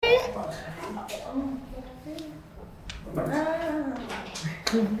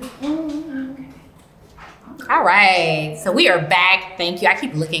All right. So we are back. Thank you. I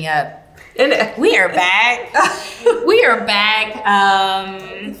keep looking up. We are back. We are back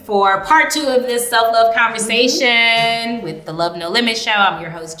for part 2 of this self-love conversation with the Love No Limit show. I'm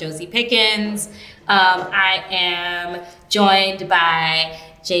your host, Josie Pickens. I am joined by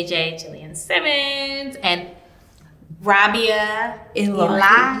JJ Jillian Simmons and Rabia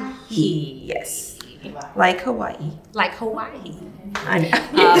Ilahi. Yes. Like Hawaii. Like Hawaii.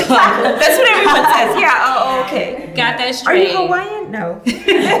 That's what everyone says. Yeah. Oh, okay. Got that straight. Are you Hawaiian? No.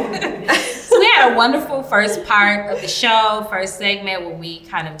 So we had a wonderful first part of the show, first segment, where we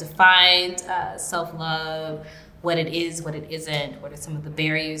kind of defined self-love, what it is, what it isn't, what are some of the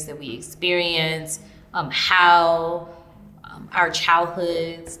barriers that we experience, how our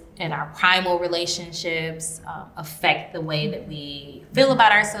childhoods and our primal relationships affect the way that we feel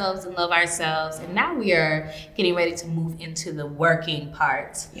about ourselves and love ourselves. And now we are getting ready to move into the working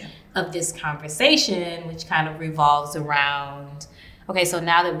part of this conversation, which kind of revolves around, okay, so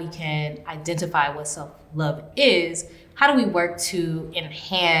now that we can identify what self-love is, how do we work to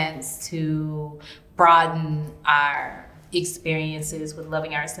enhance, to broaden our experiences with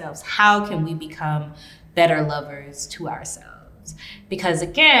loving ourselves? How can we become better lovers to ourselves? Because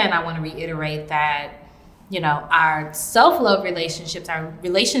again, I want to reiterate that, our self-love relationships, our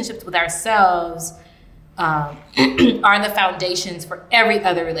relationships with ourselves are the foundations for every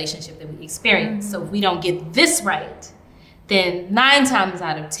other relationship that we experience. So if we don't get this right, then 9 times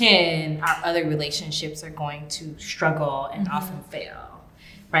out of 10, our other relationships are going to struggle and often fail,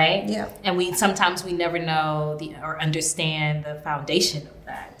 right? Yeah. And sometimes we never know or understand the foundation of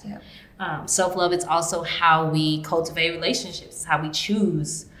that. Yeah. Self-love is also how we cultivate relationships, how we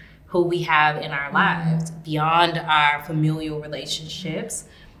choose who we have in our lives beyond our familial relationships.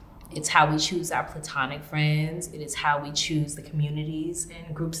 It's how we choose our platonic friends. It is how we choose the communities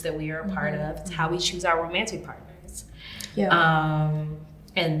and groups that we are a part of. It's how we choose our romantic partners. Yeah.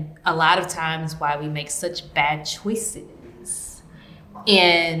 And a lot of times why we make such bad choices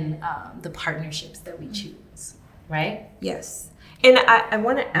in the partnerships that we choose, right? Yes. And I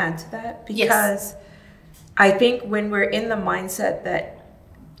want to add to that because I think when we're in the mindset that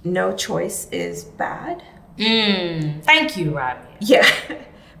no choice is bad. Thank you, Robbie. Yeah.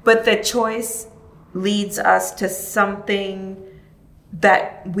 But the choice leads us to something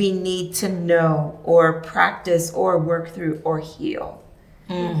that we need to know or practice or work through or heal.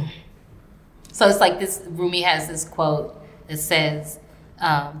 So it's like this, Rumi has this quote that says,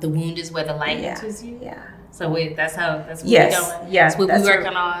 the wound is where the light enters you. Yeah. So that's what we're doing. Yes, that's what we're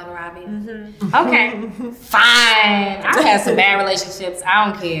working on, Robbie. Okay, fine. I've had some bad relationships. I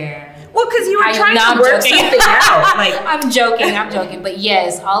don't care. Well, because you were trying to work something out. Like I'm joking. But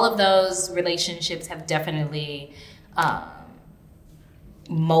yes, all of those relationships have definitely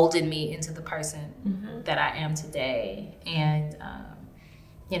molded me into the person that I am today. And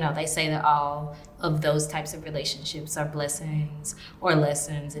they say that all of those types of relationships are blessings or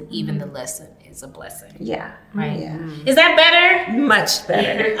lessons, and even the lesson is a blessing. Yeah. Right? Yeah. Is that better? Much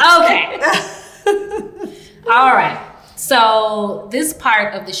better. Okay. All right. So this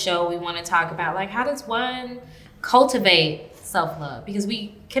part of the show, we want to talk about, like, how does one cultivate self-love? Because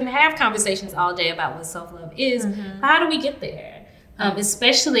we can have conversations all day about what self-love is. But how do we get there?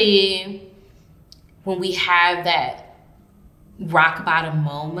 Especially when we have that rock bottom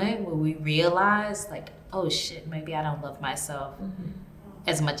moment where we realize, like, oh shit, maybe I don't love myself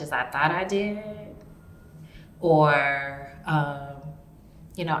as much as I thought I did, or I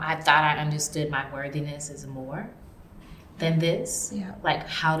thought I understood my worthiness is more than this. Like,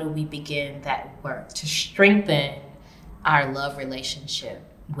 how do we begin that work to strengthen our love relationship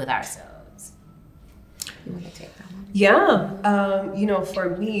with ourselves? You want to take that one? Yeah.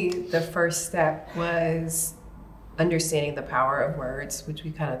 For me, the first step was understanding the power of words, which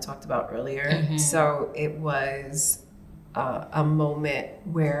we kind of talked about earlier. So it was a moment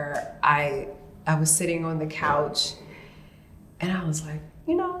where I was sitting on the couch and I was like,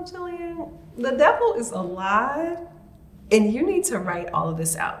 Jillian, the devil is alive and you need to write all of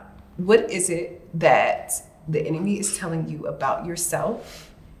this out. What is it that the enemy is telling you about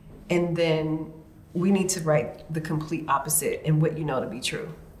yourself? And then we need to write the complete opposite and what you know to be true.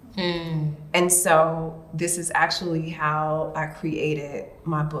 And so this is actually how I created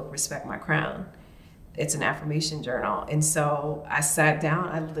my book, Respect My Crown. It's an affirmation journal. And so I sat down,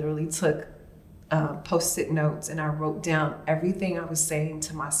 I literally took Post-it notes and I wrote down everything I was saying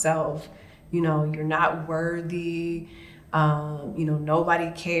to myself. You're not worthy.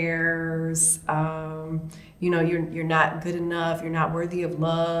 Nobody cares. You're not good enough. You're not worthy of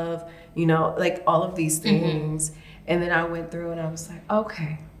love. Like all of these things. And then I went through and I was like,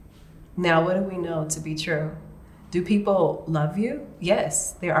 okay, now what do we know to be true? Do people love you?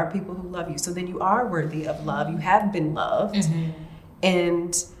 Yes, there are people who love you. So then you are worthy of love. You have been loved. Mm-hmm.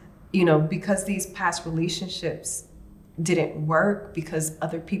 And, you know, because these past relationships didn't work because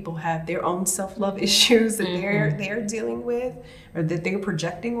other people have their own self-love issues that they're dealing with or that they're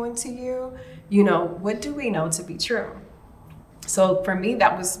projecting onto you, you know, what do we know to be true? So for me,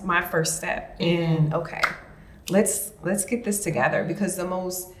 that was my first step in, okay, let's get this together, because the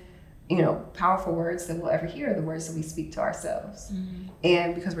most, you know, powerful words that we'll ever hear are the words that we speak to ourselves.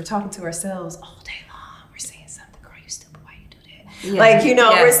 And because we're talking to ourselves all day long, we're saying something, girl, you stupid, why you do that? Yeah. Like, you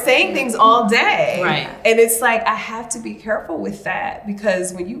know, we're saying things all day. Right. And it's like, I have to be careful with that,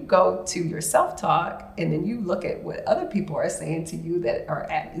 because when you go to your self-talk and then you look at what other people are saying to you that are,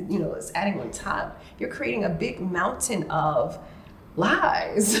 you know, it's adding on top, you're creating a big mountain of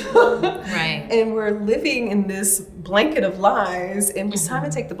lies. Right. And we're living in this blanket of lies, and it's time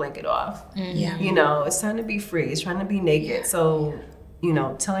to take the blanket off. Yeah. You know, it's time to be free. It's trying to be naked. So, you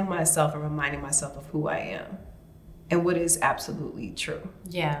know, telling myself and reminding myself of who I am and what is absolutely true.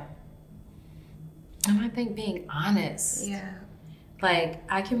 Yeah. And I think being honest. Yeah. Like,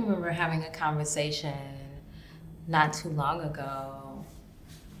 I can remember having a conversation not too long ago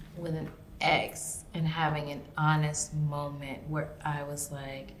with an ex and having an honest moment where I was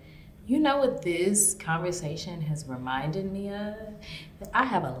like, you know what this conversation has reminded me of? That I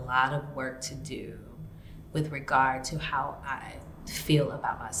have a lot of work to do with regard to how I feel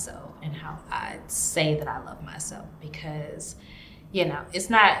about myself and how I say that I love myself, because, you know, it's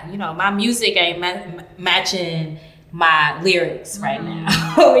not, you know, my music ain't matching my lyrics right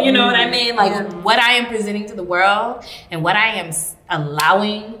now. You know what I mean? Like, what I am presenting to the world and what I am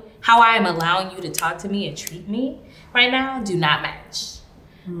allowing, how I am allowing you to talk to me and treat me right now do not match.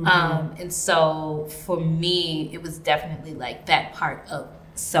 And so for me, it was definitely like that part of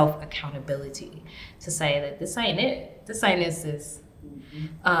self-accountability to say that this ain't it. This ain't this.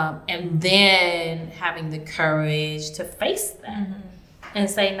 And then having the courage to face that and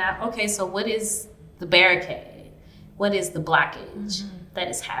say, now, okay, so what is the barricade? What is the blockage that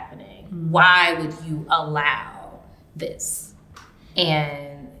is happening? Why would you allow this?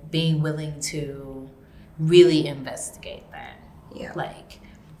 And being willing to really investigate that. Yeah. Like,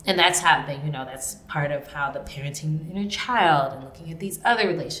 and that's how they, you know, that's part of how the parenting inner child and looking at these other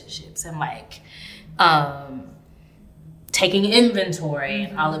relationships and like taking inventory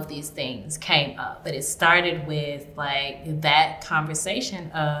and all of these things came up. But it started with like that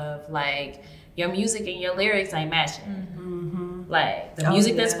conversation of like, your music and your lyrics ain't matching. Like the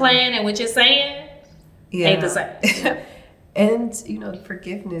music that's playing and what you're saying ain't the same. And, you know,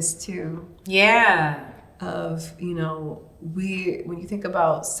 forgiveness too. Yeah. Of, you know, when you think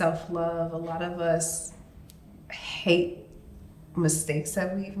about self-love, a lot of us hate mistakes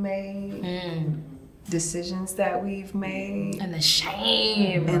that we've made, decisions that we've made. And the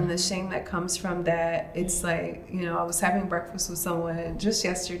shame. And the shame that comes from that. It's like, you know, I was having breakfast with someone just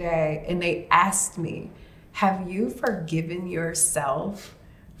yesterday and they asked me, have you forgiven yourself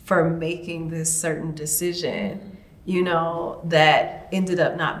for making this certain decision? You know, that ended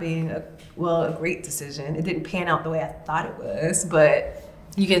up not being a great decision. It didn't pan out the way I thought it was, but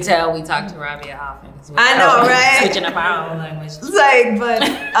you can tell we talk to Rabia often. I know, right? Switching up our own language. Like,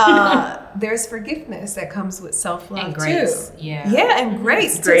 but there's forgiveness that comes with self-love and grace. too. Yeah, and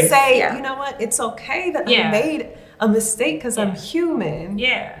grace to say, you know what, it's okay that I made a mistake because I'm human.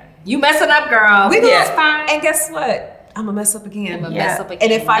 Yeah, you messing up, girl. That's fine. And guess what? I'm gonna mess up again. And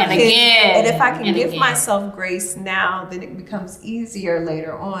if I can give myself grace now, then it becomes easier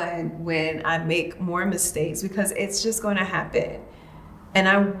later on when I make more mistakes, because it's just going to happen. And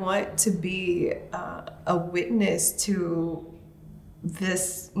I want to be a witness to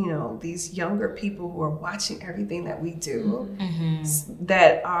this, you know, these younger people who are watching everything that we do,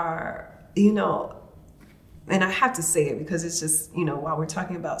 that are, you know, and I have to say it because it's just, you know, while we're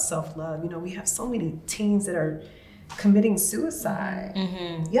talking about self-love, you know, we have so many teens that are committing suicide.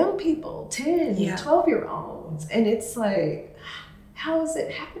 Young people, 10, 12-year-olds. And it's like, how is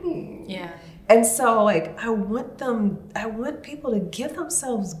it happening? Yeah. And so like, I want people to give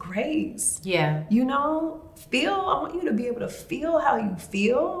themselves grace. Yeah. You know, I want you to be able to feel how you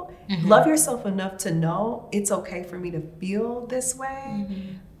feel. Love yourself enough to know it's okay for me to feel this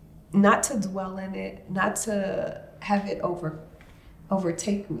way. Not to dwell in it, not to have it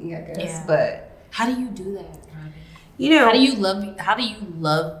overtake me, I guess. Yeah. But how do you do that, Robbie? You know, how do you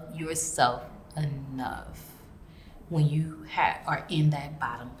love yourself enough when you are in that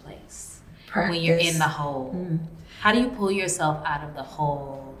bottom place? Practice. When you're in the hole. How do you pull yourself out of the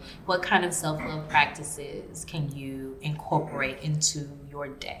hole? what kind of self-love practices can you incorporate into your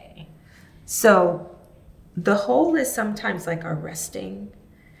day? So the whole is sometimes like our resting,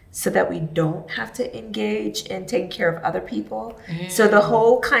 so that we don't have to engage in taking care of other people. So the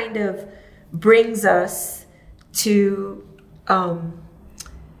whole kind of brings us to,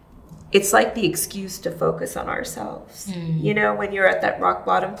 it's like the excuse to focus on ourselves. You know, when you're at that rock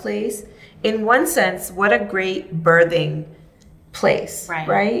bottom place, in one sense, what a great birthing place,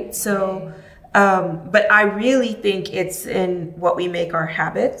 right? So, but I really think it's in what we make our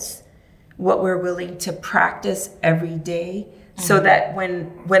habits, what we're willing to practice every day, so that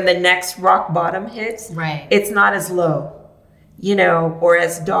when the next rock bottom hits, it's not as low, you know, or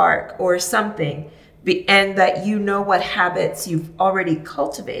as dark or something, and that you know what habits you've already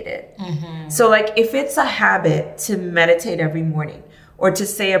cultivated. So like if it's a habit to meditate every morning or to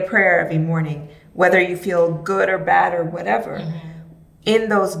say a prayer every morning, whether you feel good or bad or whatever, in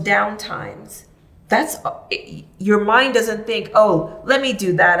those down times, that's, your mind doesn't think, oh, let me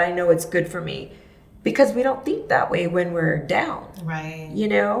do that, I know it's good for me. Because we don't think that way when we're down, you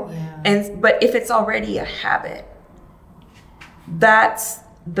know? But if it's already a habit, that's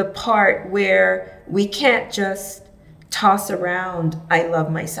the part where we can't just toss around, I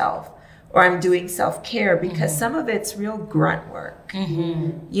love myself, or I'm doing self-care, because some of it's real grunt work,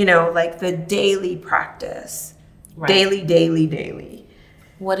 you know, like the daily practice, daily.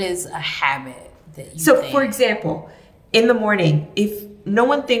 What is a habit that you So think? for example, in the morning, if no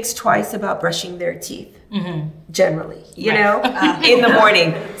one thinks twice about brushing their teeth, generally, you know, in the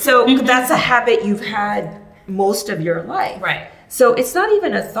morning. So that's a habit you've had most of your life. So it's not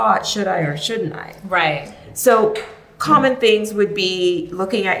even a thought, should I or shouldn't I? So common things would be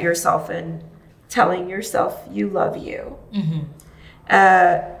looking at yourself and telling yourself you love you.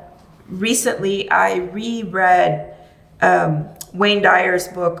 Recently, I reread Wayne Dyer's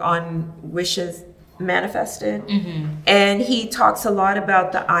book on wishes manifested, and he talks a lot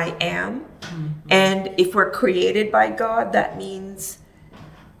about the I am, and if we're created by God, that means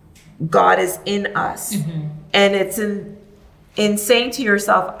God is in us, and it's in saying to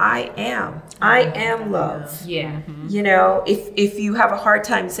yourself, I am love. You know, if you have a hard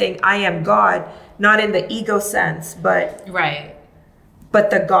time saying I am God, not in the ego sense, but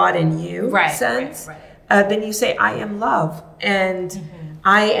the God in you sense, then you say I am love, and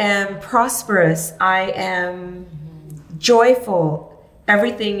I am prosperous, I am joyful.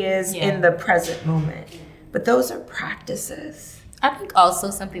 Everything is in the present moment. But those are practices. I think also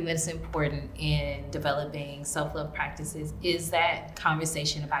something that's important in developing self-love practices is that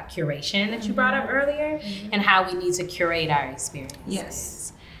conversation about curation that you brought up earlier, and how we need to curate our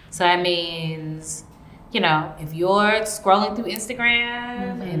experiences. So that means, you know, if you're scrolling through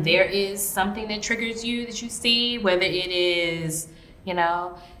Instagram and there is something that triggers you that you see, whether it is, you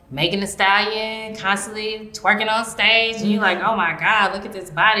know, Megan Thee Stallion constantly twerking on stage, and you're like, oh my God, look at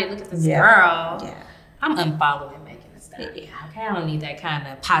this body, look at this girl. I'm unfollowing Megan Thee Stallion. Okay, I don't need that kind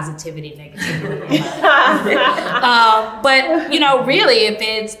of positivity, negativity in my life. But you know, really, if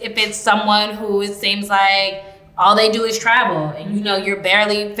it's someone who it seems like all they do is travel, and you know you're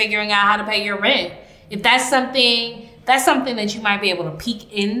barely figuring out how to pay your rent, if that's something that you might be able to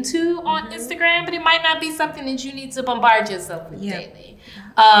peek into on Instagram, but it might not be something that you need to bombard yourself with daily.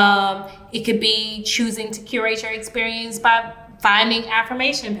 It could be choosing to curate your experience by finding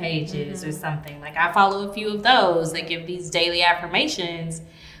affirmation pages or something. Like I follow a few of those that give these daily affirmations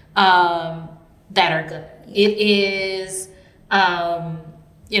that are good. It is,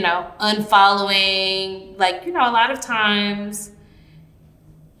 you know, unfollowing, like, you know, a lot of times,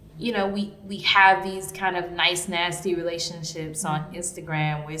 you know, we have these kind of nice, nasty relationships on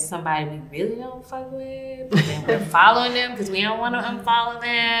Instagram with somebody we really don't fuck with, but then we're following them because we don't want to unfollow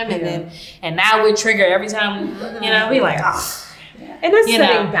them, and now we're triggered every time, you know, we like, oh. And that's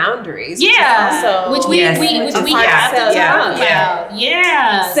setting boundaries. Also, which we have to talk about.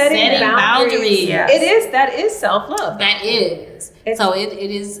 Setting boundaries. That is self-love. That is. So it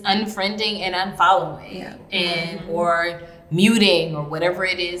is unfriending and unfollowing, and or muting, or whatever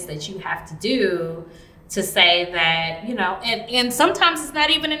it is that you have to do to say that, you know, and sometimes it's not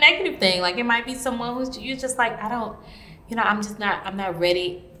even a negative thing. Like it might be someone who's, you're just like, I don't, you know, I'm not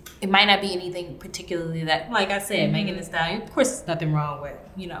ready. It might not be anything particularly that, like I said, Megan Thee Stallion, of course there's nothing wrong with,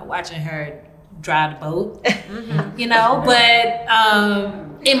 you know, watching her drive the boat, you know, but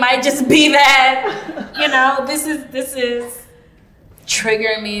it might just be that, you know, this is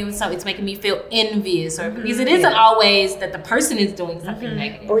triggering me, so it's making me feel envious, or because it isn't always that the person is doing something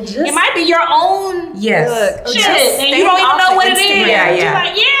negative, or just it might be your own shit, and you don't even know what it is. You're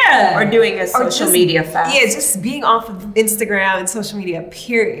like, or doing a social media fast. Yeah, just being off of Instagram and social media,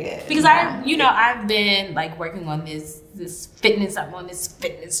 period. Because I've been like working on this fitness. I'm on this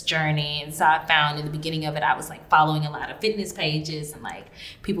fitness journey, and so I found in the beginning of it, I was like following a lot of fitness pages and like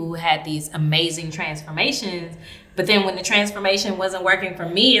people who had these amazing transformations. But then when the transformation wasn't working for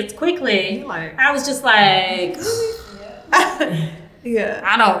me as quickly, I was just like, I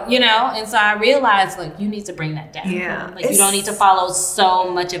don't, and so I realized like you need to bring that down. Yeah. Like you don't need to follow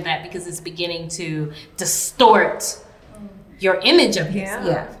so much of that because it's beginning to distort your image of yourself.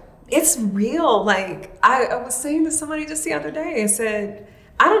 Yeah. It's real. Like I was saying to somebody just the other day, I said,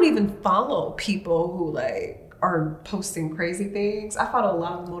 I don't even follow people who like are posting crazy things. I follow a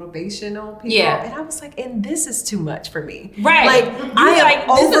lot of motivational people. Yeah. And I was like, and this is too much for me. Right. Like I am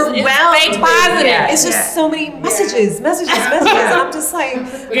overwhelmed. It's positive. Yeah. It's just so many messages. And I'm just like,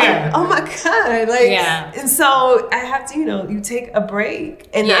 oh my God. Like, and so I have to, you take a break.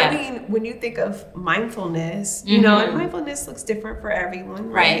 And I mean, when you think of mindfulness, and mindfulness looks different for everyone.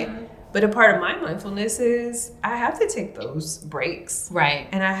 Right. But a part of my mindfulness is I have to take those breaks. Right.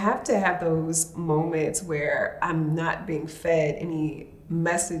 And I have to have those moments where I'm not being fed any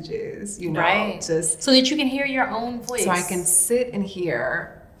messages, right. just so that you can hear your own voice. So I can sit and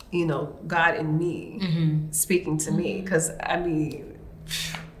hear, God in me speaking to me. Because I mean,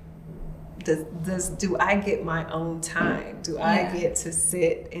 do I get my own time? Do I get to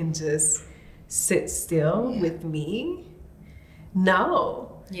sit and just sit still with me? No.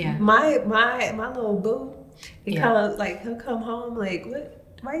 Yeah. My little boo, he kind of like, he'll come home like, what?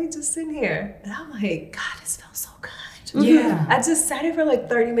 Why are you just sitting here? And I'm like, God, this feels so good. Yeah. I just sat here for like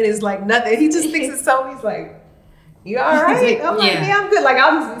 30 minutes, like nothing. He just thinks it's so. He's like, you all right? I'm like, yeah, I'm good. Like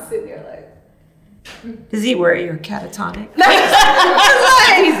I'll just be sitting there like. Does he wear your catatonic?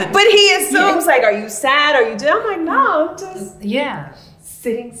 But he assumes like, are you sad? Are you? I'm like, no, I'm just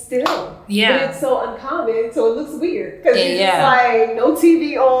sitting still. Yeah. But it's so uncommon, so it looks weird. Because it's like no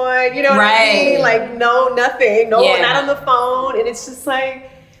TV on, you know what I mean? Like no nothing. No, not on the phone. And it's just like,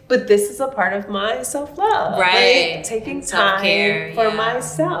 but this is a part of my self-love. Right. Like, taking time for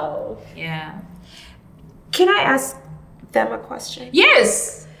myself. Yeah. Can I ask them a question?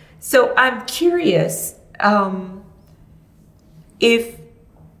 Yes. So I'm curious,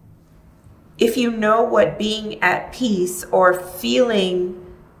 if you know what being at peace or feeling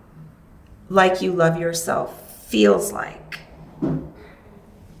like you love yourself feels like.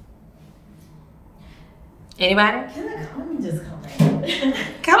 Anybody? Let me just come in.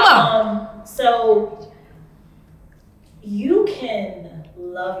 Come on. So you can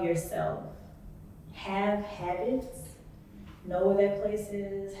love yourself, have habits, know where that place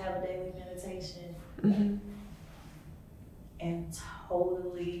is, have a daily meditation, and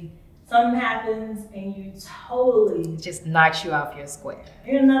totally something happens and you totally just knocks you off your square.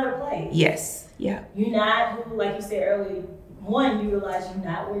 You're in another place. Yes. Yeah. You're not who, like you said earlier, one, you realize you're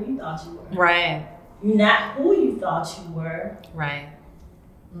not where you thought you were. Right. You're not who you thought you were. Right.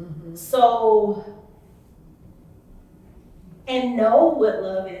 Mm-hmm. So, and know what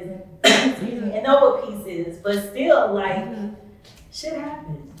love is, and know what peace is, but still, like, shit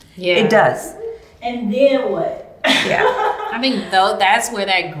happens. Yeah. It does. And then what? Yeah. I think though that's where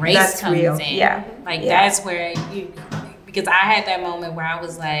that grace comes real. in. Yeah. Like that's where because I had that moment where I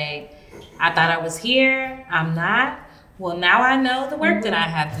was like, I thought I was here, I'm not. Well, now I know the work that I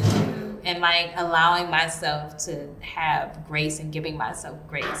have to do, and like allowing myself to have grace and giving myself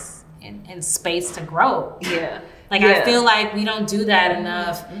grace and space to grow. Yeah. Like I feel like we don't do that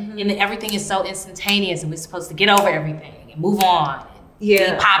enough, and everything is so instantaneous, and we're supposed to get over everything and move on.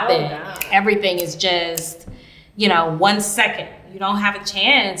 Yeah. Be popping. Everything is just 1 second. You don't have a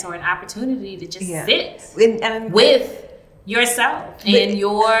chance or an opportunity to just sit with yourself and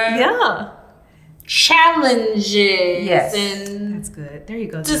your challenges and that's good. There you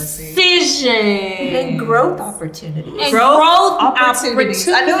go, decisions and growth opportunities. I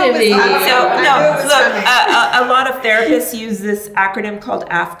knew it was a lot of therapists use this acronym called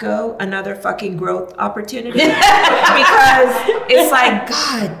AFGO, another fucking growth opportunity, because it's like,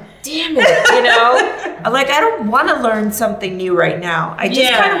 God damn it, like I don't want to learn something new right now. I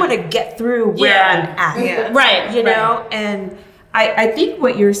just kind of want to get through where I'm at, right? And I think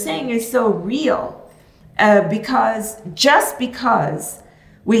what you're saying is so real, because just because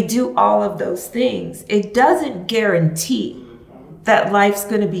we do all of those things, it doesn't guarantee that life's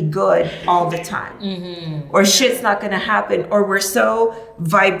going to be good all the time, or shit's not going to happen, or we're so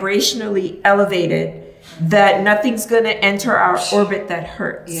vibrationally elevated that nothing's going to enter our orbit that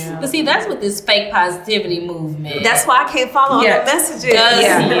hurts. Yeah. But see, that's what this fake positivity movement. That's why I can't follow all the messages. Because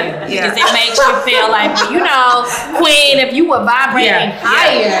it makes you feel like, Queen, if you were vibrating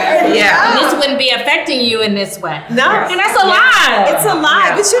higher, this wouldn't be affecting you in this way. No. And that's a lie. It's a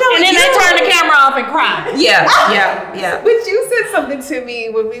lie. But and then they turn the camera off and cry. Yeah. But you said something to me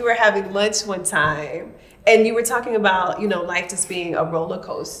when we were having lunch one time. And you were talking about, life just being a roller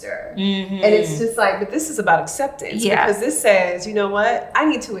coaster. Mm-hmm. And it's just like, but this is about acceptance. Yeah. Because this says, you know what? I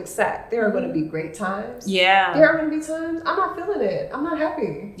need to accept. There are going to be great times. Yeah. There are going to be times I'm not feeling it. I'm not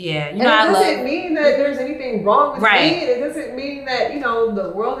happy. Yeah. And it doesn't mean that there's anything wrong with me. It doesn't mean that, the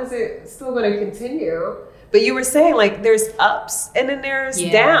world isn't still going to continue. But you were saying, like, there's ups and then there's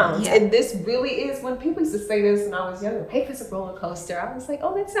downs. Yeah. And this really is, when people used to say this when I was younger, life is a roller coaster. I was like,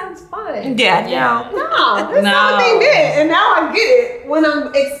 oh, that sounds fun. Yeah. No, that's not what they meant. And now I get it when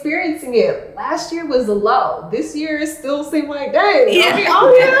I'm experiencing it. Last year was a low. This year still seems like, dang,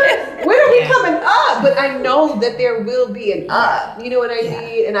 when are we coming up? But I know that there will be an up. You know what I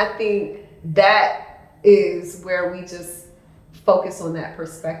mean? And I think that is where we just focus on that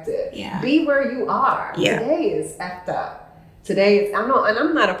perspective. Yeah. Be where you are. Yeah. Today is effed up. Today is, I'm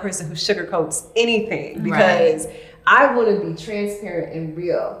not a person who sugarcoats anything because I want to be transparent and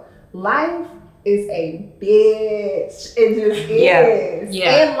real. Life is a bitch. It just is.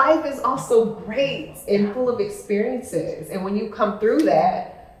 Yeah. And life is also great and full of experiences. And when you come through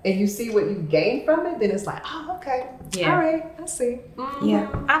that and you see what you gain from it, then it's like, oh, okay. Yeah. All right. I see. Mm-hmm.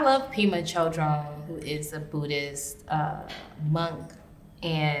 Yeah. I love Pema Chodron, who is a Buddhist monk,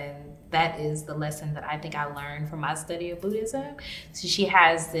 and that is the lesson that I think I learned from my study of Buddhism. So she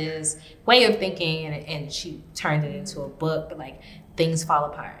has this way of thinking, and she turned it into a book, but like things fall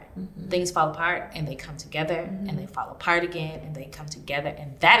apart. Mm-hmm. Things fall apart and they come together, and they fall apart again and they come together,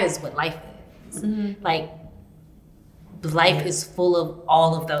 and that is what life is. Mm-hmm. Like life is full of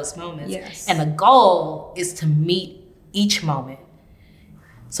all of those moments. Yes. And the goal is to meet each moment.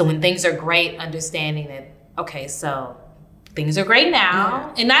 So when things are great, understanding that, okay, so things are great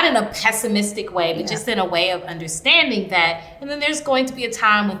now, and not in a pessimistic way, but just in a way of understanding that, and then there's going to be a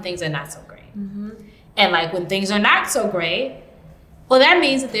time when things are not so great. Mm-hmm. And like when things are not so great, well, that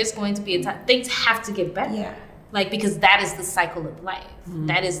means that there's going to be a time, things have to get better. Yeah. Like, because that is the cycle of life. Mm-hmm.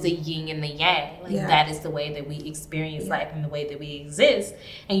 That is the yin and the yang. Like that is the way that we experience life and the way that we exist.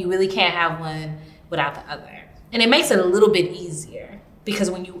 And you really can't have one without the other. And it makes it a little bit easier. Because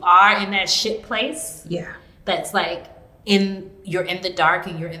when you are in that shit place, that's like you're in the dark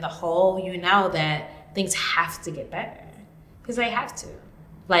and you're in the hole, you know that things have to get better. Because they have to.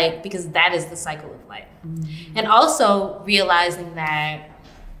 Like, because that is the cycle of life. Mm-hmm. And also realizing that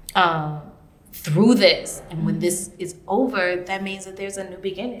through this, and when this is over, that means that there's a new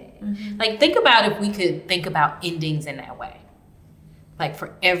beginning. Mm-hmm. Like, think about if we could think about endings in that way. Like,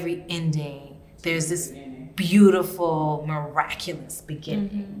 for every ending, there's this beautiful, miraculous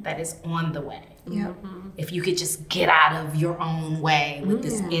beginning that is on the way. Mm-hmm. If you could just get out of your own way with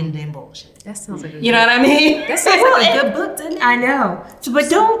this ending bullshit. That sounds like you know what I mean? That sounds like a good book, doesn't it? I know. So, but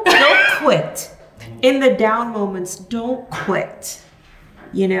don't quit. In the down moments, don't quit.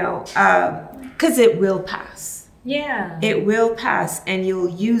 Because it will pass. Yeah. It will pass, and you'll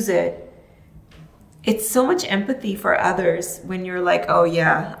use it. It's so much empathy for others when you're like, oh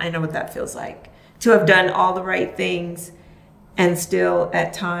yeah, I know what that feels like. To have done all the right things and still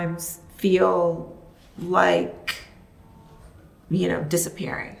at times feel like,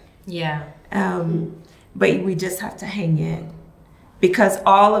 disappearing. Yeah. But we just have to hang in, because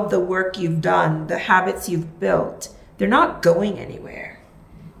all of the work you've done, the habits you've built, they're not going anywhere.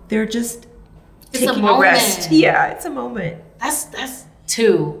 They're just taking a rest. Yeah, it's a moment. That's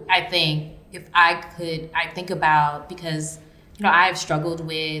too, I think, I think about, because I've struggled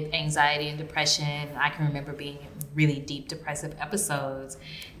with anxiety and depression. I can remember being in really deep depressive episodes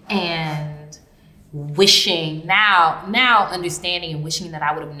and wishing now understanding and wishing that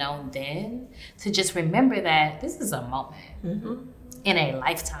I would have known then to just remember that this is a moment in a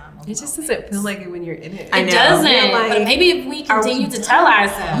lifetime. It just doesn't feel like it when you're in it. It doesn't. But maybe if we continue to tell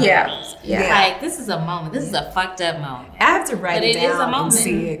ourselves, like, this is a moment. This is a fucked up moment. I have to write it down and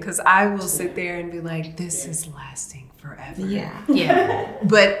see it, because I will sit there and be like, this is lasting forever. Yeah.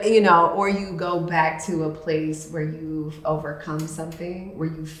 But, or you go back to a place where you've overcome something, where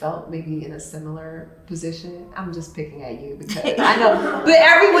you felt maybe in a similar position. I'm just picking at you because I know, but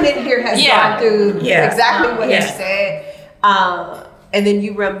everyone in here has gone through exactly what you said. And then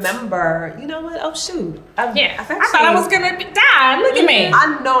you remember, you know what? Oh, shoot. I thought I was going to die. Look at me.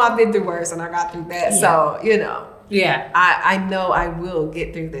 I know I've been through worse and I got through that. Yeah. So, I know I will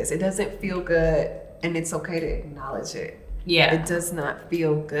get through this. It doesn't feel good and it's okay to acknowledge it. Yeah. It does not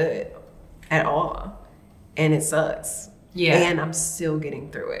feel good at all. And it sucks. Yeah. And I'm still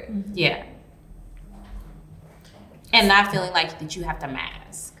getting through it. Yeah. And not feeling like that you have to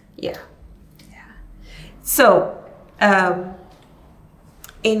mask. Yeah. So,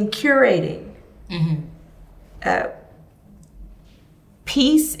 in curating,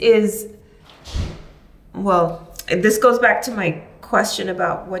 peace is, well, this goes back to my question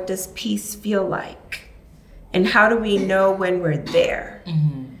about what does peace feel like? And how do we know when we're there?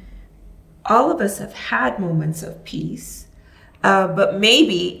 All of us have had moments of peace, but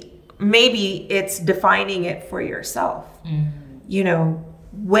maybe it's defining it for yourself. You know,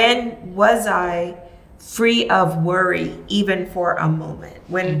 when was I free of worry even for a moment?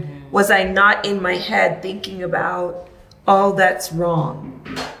 When was I not in my head thinking about all that's wrong,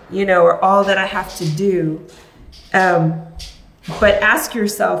 you know, or all that I have to do? But ask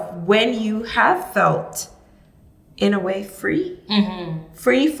yourself when you have felt, in a way, free,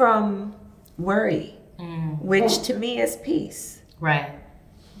 free from worry, which to me is peace. Right.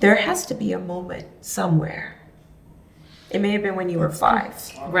 There has to be a moment somewhere. It may have been when you were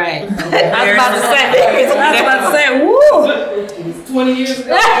 5. Right. I was about to say, woo! It was 20 years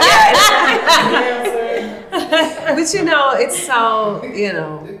ago. But you know, it's so, you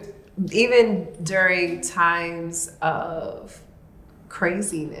know, even during times of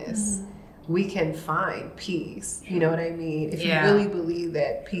craziness, we can find peace. You know what I mean? If you really believe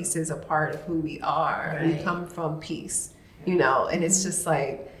that peace is a part of who we are, we come from peace, you know, and it's just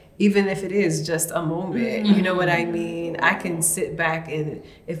like, even if it is just a moment, you know what I mean? I can sit back, and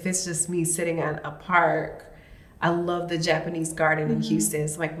if it's just me sitting at a park, I love the Japanese garden in Houston.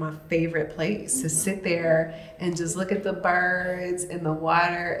 It's like my favorite place to sit there and just look at the birds and the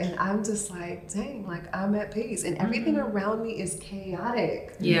water. And I'm just like, dang, like I'm at peace. And everything around me is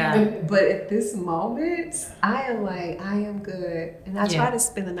chaotic. Yeah. But at this moment, I am like, I am good. And I try to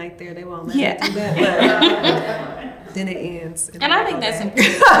spend the night there. They won't let me do that. But then it ends. And I think that's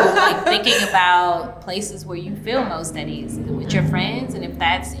important too, like thinking about places where you feel most at ease with your friends. And if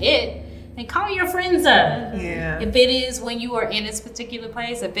that's it, then call your friends up. Yeah. If it is when you are in this particular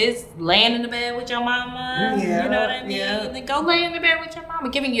place, if it's laying in the bed with your mama, you know what I mean? Then go lay in the bed with your mama,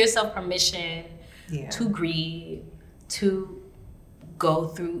 giving yourself permission to grieve, to go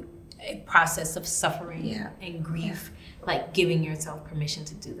through a process of suffering and grief, like giving yourself permission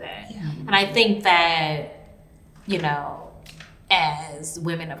to do that. And I think that, you know, as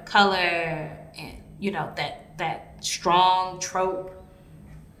women of color and, you know, that strong trope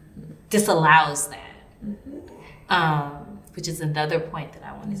disallows that, which is another point that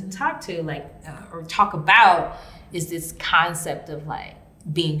I wanted to talk to, like, or talk about, is this concept of like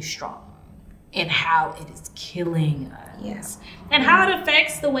being strong and how it is killing us, and how it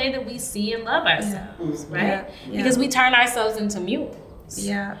affects the way that we see and love ourselves, right? Because we turn ourselves into mules.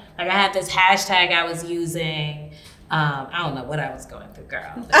 Like I had this hashtag I was using. I don't know what I was going through, girl.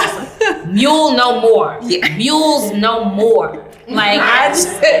 Like, mule no more. Mules no more. Like,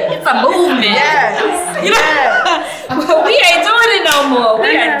 it's a movement. You know? But we ain't doing it no more.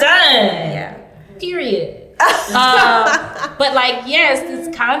 We are done. Period. But like, yes,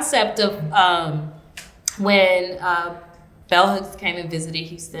 this concept of when Bell Hooks came and visited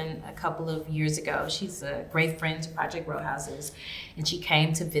Houston a couple of years ago. She's a great friend to Project Row Houses, and she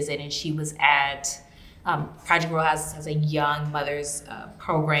came to visit, and she was at Project Row Houses has a young mothers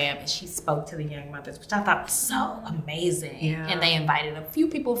program, and she spoke to the young mothers, which I thought was so amazing. And they invited a few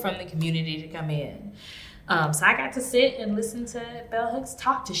people from the community to come in. So I got to sit and listen to Bell Hooks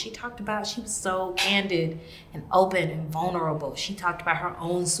talk. She was so candid and open and vulnerable. She talked about her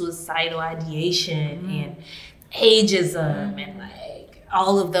own suicidal ideation and ageism and like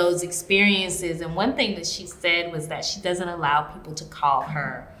all of those experiences. And one thing that she said was that she doesn't allow people to call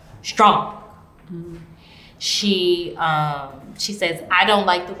her strong. She says, I don't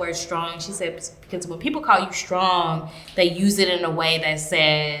like the word strong. She said, because when people call you strong, they use it in a way that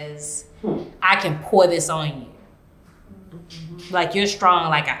says, I can pour this on you. Like you're strong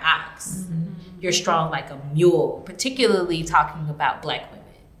like an ox. You're strong like a mule, particularly talking about Black women.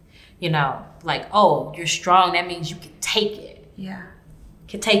 You know, like, oh, you're strong. That means you can take it.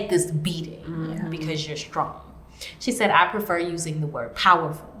 Can take this beating because you're strong. She said, I prefer using the word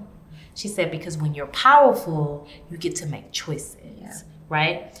powerful. She said, because when you're powerful, you get to make choices,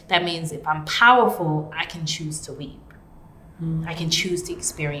 right? That means if I'm powerful, I can choose to weep. I can choose to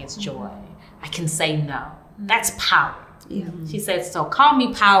experience joy. I can say no. That's power. She said, so call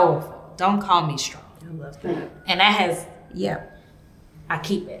me powerful. Don't call me strong. I love that. And that has, I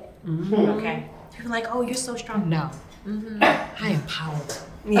keep it. Okay? People are like, oh, you're so strong. No. I am powerful.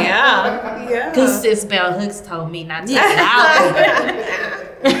 Yeah. Because Sis Bell Hooks told me not to allow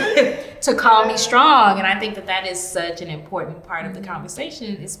to call me strong. And I think that is such an important part of the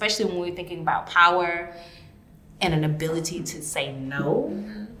conversation, especially when we're thinking about power and an ability to say no,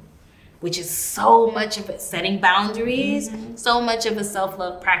 which is so much of it, setting boundaries, so much of a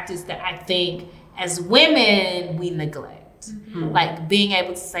self-love practice that I think as women we neglect. Like being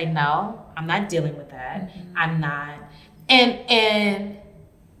able to say, no, I'm not dealing with that. I'm not. And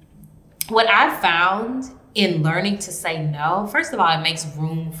what I've found in learning to say no, first of all, it makes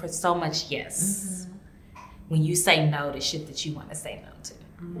room for so much yes. When you say no to shit that you want to say no to.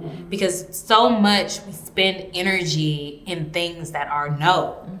 Because so much we spend energy in things that are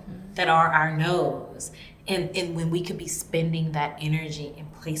no, that are our no's. And when we could be spending that energy in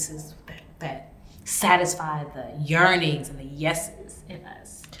places that satisfy the yearnings and the yeses in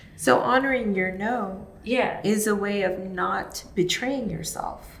us. So honoring your no Yeah. is a way of not betraying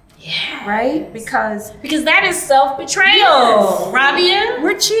yourself. Yeah. Right? Because that is self-betrayal, Rabia.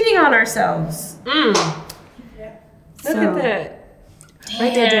 we're cheating on ourselves. Look at that.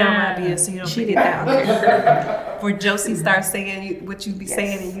 Write that down, Rabia, so you don't Cheat it forget. down. Before Josie starts saying what you be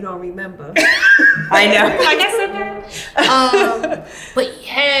saying and you don't remember. I know. Like I said that. But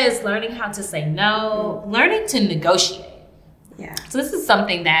yes, learning how to say no, learning to negotiate. Yeah. So this is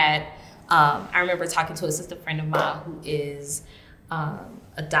something that I remember talking to a sister friend of mine who is a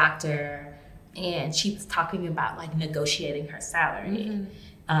doctor, and she was talking about like negotiating her salary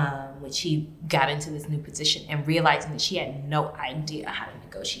when she got into this new position and realizing that she had no idea how to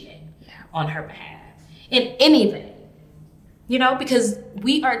negotiate on her behalf in anything. You know, because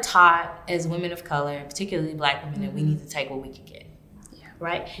we are taught as women of color, particularly Black women, that we need to take what we can get. Yeah.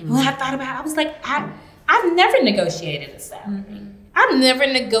 Right? And when I thought about it, I was like, I've never negotiated a salary. I've never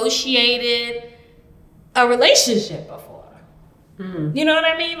negotiated a relationship before. You know what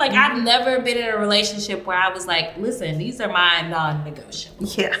I mean? Like, I've never been in a relationship where I was like, listen, these are my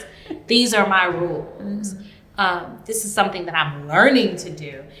non-negotiables. Yeah. These are my rules. This is something that I'm learning to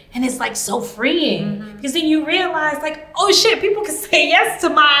do. And it's like so freeing because then you realize like, oh shit, people can say yes to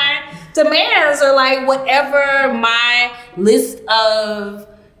my demands or like whatever my list of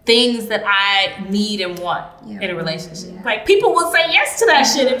things that I need and want in a relationship. Yeah. Like people will say yes to that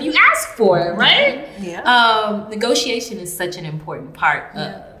shit if you ask for it, right? Yeah. Negotiation is such an important part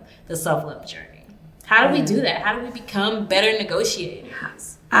of the self-love journey. How do we do that? How do we become better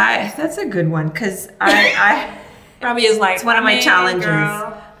negotiators? That's a good one because I probably is like it's one of my challenges.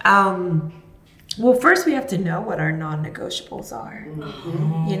 Girl. Well, first we have to know what our non-negotiables are.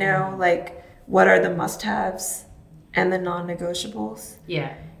 You know, like what are the must-haves and the non-negotiables.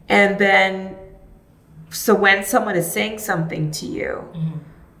 Yeah. And then, so when someone is saying something to you,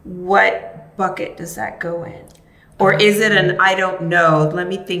 what bucket does that go in? Or is it an I don't know, let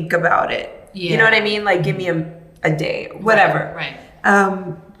me think about it? Yeah. You know what I mean? Like give me a day, whatever. Right.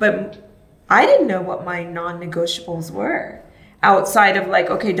 But I didn't know what my non-negotiables were outside of like,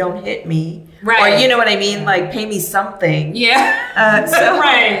 okay, don't hit me. Right. Or you know what I mean? Like pay me something. Yeah. So,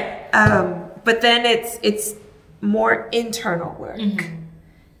 right. But then it's more internal work.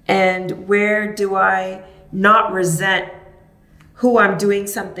 And where do I not resent who I'm doing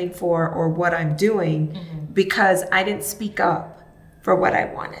something for or what I'm doing because I didn't speak up for what I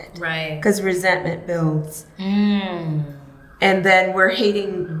wanted. Right. Because resentment builds. And then we're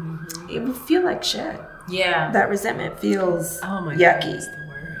hating, it will feel like shit. Yeah. That resentment feels yucky. God, it's the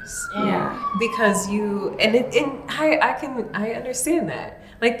worst. Yeah. Because I understand that.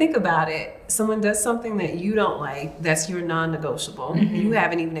 Like, think about it. Someone does something that you don't like, that's your non-negotiable. You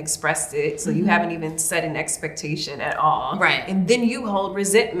haven't even expressed it, so you haven't even set an expectation at all. Right. And then you hold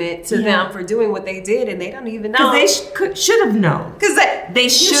resentment to them for doing what they did, and they don't even know. Because they should have known. Because they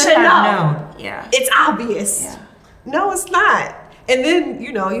should have known. Yeah. It's obvious. Yeah. No, it's not. And then,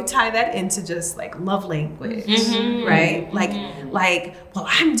 you tie that into just like love language, right? Like, well,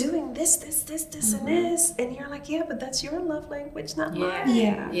 I'm doing this, and this. And you're like, yeah, but that's your love language, not mine.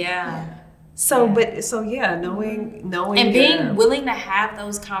 Yeah. Knowing. And being willing to have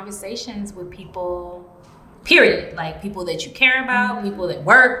those conversations with people, period. Like people that you care about, people that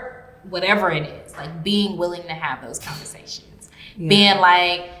work, whatever it is. Like being willing to have those conversations. Yeah. Being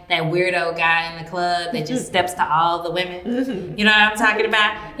like that weirdo guy in the club that just steps to all the women. You know what I'm talking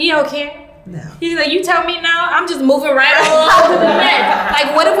about? He don't care. No. He's like, you tell me no, I'm just moving right along to the next.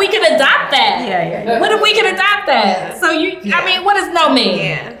 Like, what if we could adopt that? Yeah. What if we could adopt that? So I mean, what does no mean?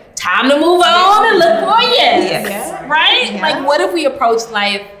 Yeah. Time to move on and look for yes. Yeah. Right? Yeah. Like, what if we approach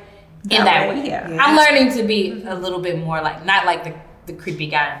life in that way? Yeah. I'm learning to be a little bit more like, not like the creepy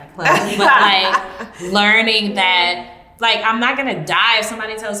guy in the club, but like learning that Like, I'm not gonna die if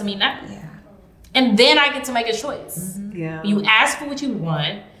somebody tells me no. Yeah. And then I get to make a choice. Yeah. You ask for what you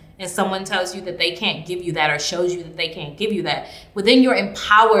want, and someone tells you that they can't give you that or shows you that they can't give you that, well, then you're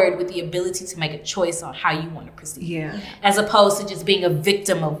empowered with the ability to make a choice on how you want to proceed. Yeah. As opposed to just being a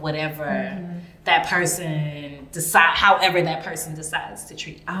victim of whatever that person however that person decides to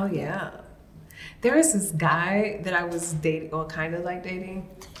treat you. Oh, yeah. There was this guy that I was dating, or kind of like dating,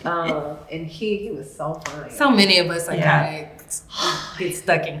 and he was so fun. So many of us are kind of get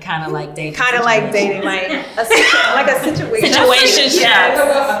stuck in kind of like dating. Kind of like dating, like a situation.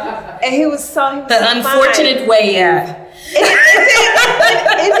 Situationship. And he was so the unfortunate way. Yeah.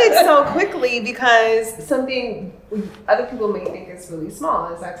 It did so quickly because something other people may think is really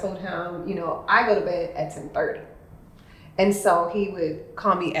small. As I told him, I go to bed at 10:30. And so he would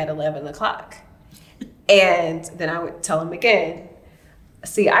call me at 11 o'clock. And then I would tell him again,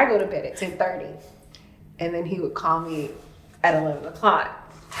 see, I go to bed at 10:30. And then he would call me at 11 o'clock.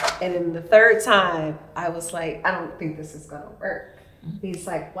 And then the third time, I was like, I don't think this is going to work. He's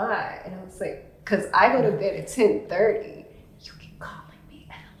like, why? And I was like, because I go to bed at 10:30. You keep calling me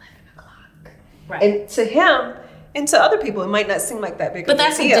at 11 o'clock. Right. And to him and to other people, it might not seem like that big but of a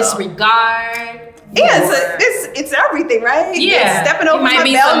that's deal. a disregard. Yeah, it's everything, right? Yeah. It's stepping over it might my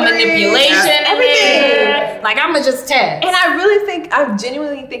be boundaries. some manipulation. Everything. Like, I'm going to just test. And I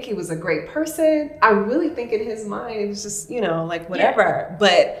genuinely think he was a great person. I really think in his mind, it was just, like whatever. Yeah.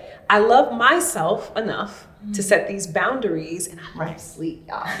 But I love myself enough to set these boundaries, and I love sleep,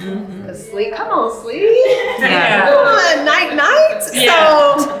 y'all. Cause sleep, come on, sleep. Yeah. Come on, night.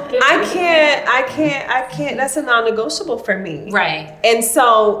 Yeah. So I can't. That's a non-negotiable for me. Right. And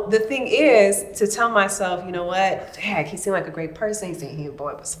so the thing is to tell myself, you know what? Heck, he seemed like a great person. He said,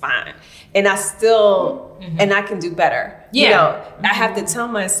 boy, it was fine. And I still, and I can do better. Yeah. I have to tell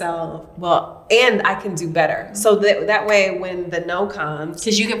myself, well, and I can do better. So that way, when the no comes,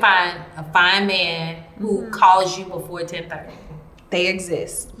 because you can find a fine man who calls you before 10:30. They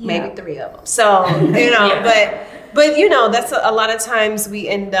exist, maybe 3 of them. So but that's a lot of times we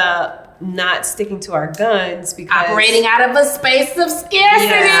end up not sticking to our guns because operating out of a space of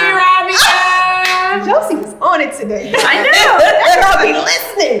scarcity, Robbie. Josie was on it today. I know. That girl be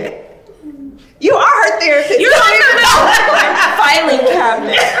listening. You are her therapist. You're Filing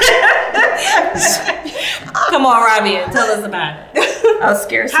cabinet. Come on, Robbie, tell us about it. Oh,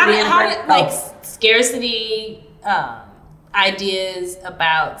 scarcity. Scarcity ideas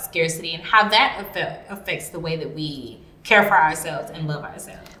about scarcity and how that affects the way that we care for ourselves and love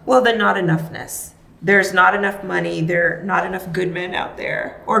ourselves. Well, the not enoughness. There's not enough money. There are not enough good men out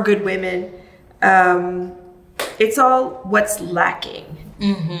there or good women. It's all what's lacking.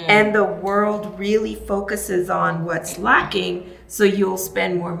 And the world really focuses on what's lacking, so you'll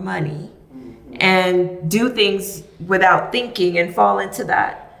spend more money and do things without thinking and fall into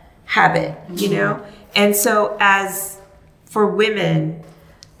that habit, And so as for women,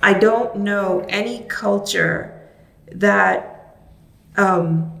 I don't know any culture that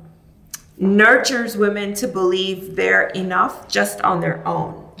nurtures women to believe they're enough just on their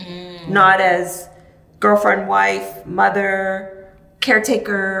own, not as girlfriend, wife, mother,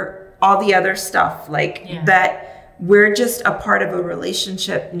 caretaker, all the other stuff that we're just a part of a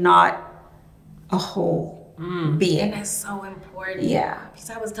relationship, not a whole being. And that's so important. Yeah. Because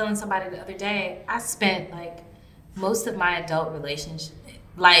I was telling somebody the other day, I spent most of my adult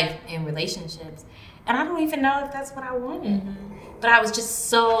life in relationships, and I don't even know if that's what I wanted. But I was just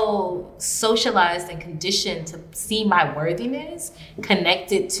so socialized and conditioned to see my worthiness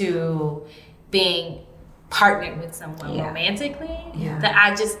connected to being partnered with someone romantically that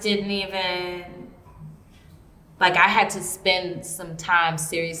I just didn't even I had to spend some time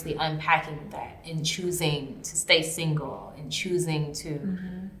seriously unpacking that and choosing to stay single and choosing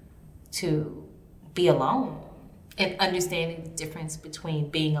to be alone and understanding the difference between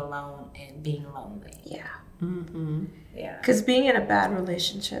being alone and being lonely. Yeah. Because being in a bad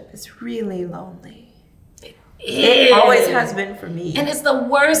relationship is really lonely. It always has been for me. And it's the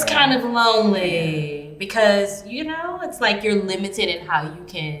worst kind of lonely because, it's like you're limited in how you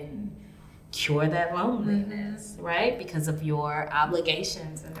can cure that loneliness, right? Because of your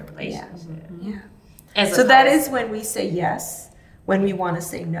obligations in the relationship. So that is when we say yes, when we want to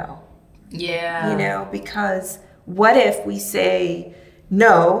say no. Yeah. Because what if we say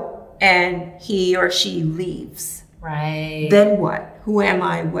no and he or she leaves? Right. Then what? Who am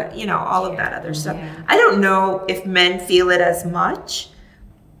I? What, all of that other stuff. I don't know if men feel it as much,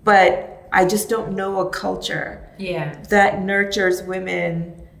 but I just don't know a culture that nurtures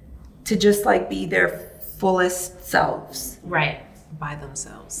women to just be their fullest selves. Right. By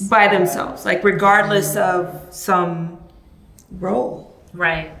themselves. Regardless of some role.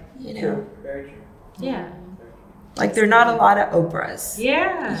 Right. You know? Very true. Yeah. Like, there are not a lot of Oprahs.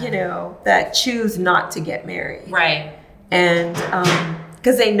 Yeah. You know, that choose not to get married. Right. And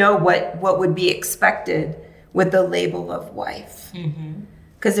because they know what would be expected with the label of wife.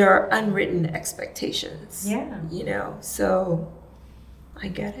 Because there are unwritten expectations. Yeah. You know, so I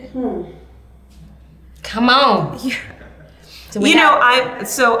get it. Come on. Yeah. So You know,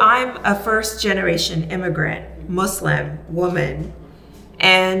 I'm a first generation immigrant, Muslim woman,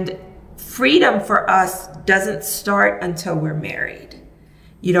 and freedom for us doesn't start until we're married.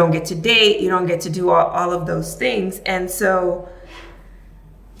 You don't get to date, you don't get to do all of those things. And so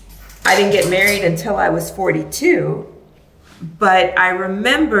I didn't get married until I was 42. But I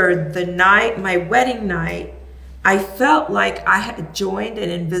remember the night, my wedding night, I felt like I had joined an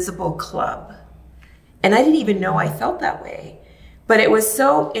invisible club. And I didn't even know I felt that way. But it was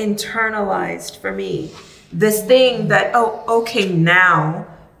so internalized for me. This thing that, oh, okay, now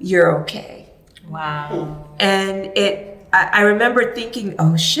you're okay. Wow. And I remember thinking,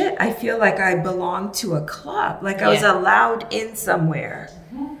 oh shit, I feel like I belong to a club. Like I was allowed in somewhere.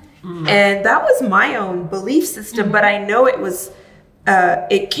 And that was my own belief system, but I know it was,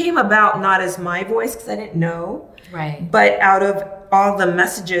 it came about not as my voice because I didn't know. Right. But out of all the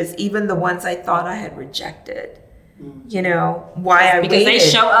messages, even the ones I thought I had rejected, you know, why I because waited. they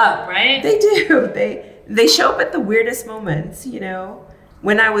show up, right? They do. They show up at the weirdest moments, you know,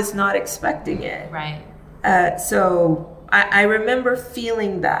 when I was not expecting it. Right. So I remember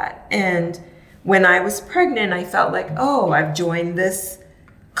feeling that. And when I was pregnant, I felt like, oh, I've joined this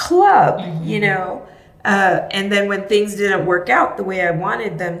club, you know. And then when things didn't work out the way I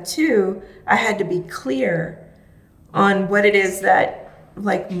wanted them to, I had to be clear on what it is that,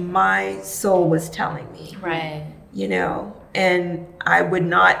 like, my soul was telling me. Right. You know, and I would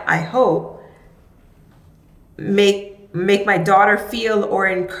not, I hope, make my daughter feel or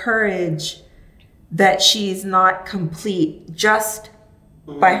encourage that she's not complete just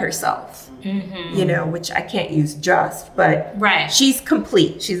by herself. You know, which I can't use just, but she's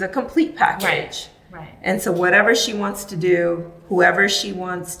complete. She's a complete package. Right. And so whatever she wants to do, whoever she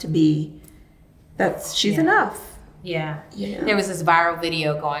wants to be, she's enough. Yeah. You know? There was this viral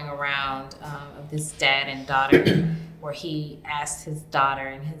video going around of this dad and daughter where he asked his daughter,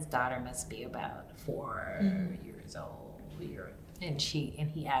 and his daughter must be about 4 years old, and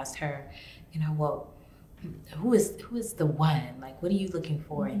he asked her, you know, well, who is the one? Like, what are you looking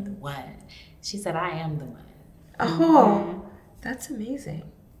for in the one? She said, I am the one. Oh, that's amazing.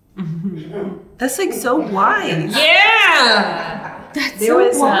 That's like so wise. Yeah. That's so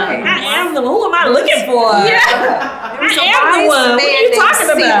wise. I am the one. Who am I looking for? Yeah. I am the one. What are you talking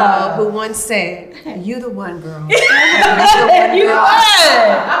about? Who once said, "You the one, girl." You the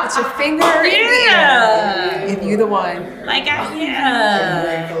one. Put your finger in the air. If you the one. Like,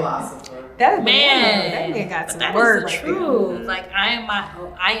 Great philosopher. That man got some that word is the right truth. there. Like, I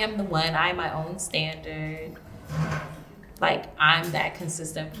am the one. I am my own standard. Like, I'm that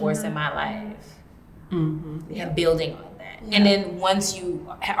consistent force in my life. And building on that. Yeah. And then once you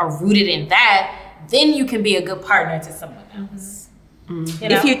are rooted in that, then you can be a good partner to someone else. You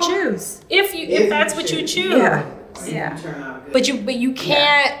know? If you choose. If that's what you choose. Yeah. But you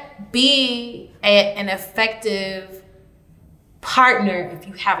can't be an effective partner if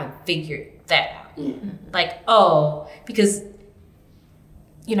you haven't figured that out. Like, because,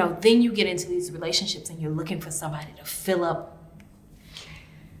 you know, then you get into these relationships and you're looking for somebody to fill up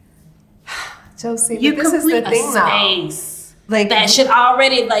Josie, you this is the thing space. Like, that should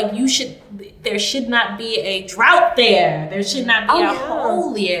already, like, there should not be a drought there. There should not be a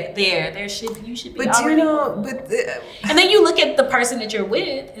hole there. You should be already. And then you look at the person that you're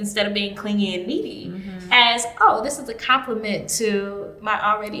with, instead of being clingy and needy, as, this is a compliment to my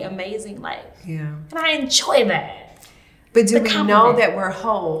already amazing life. Yeah. And I enjoy that. But do we know that we're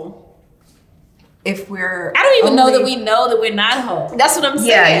whole? If we're, I don't even know that we're not whole. That's what I'm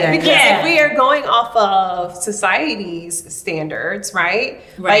saying. Because if we are going off of society's standards, right?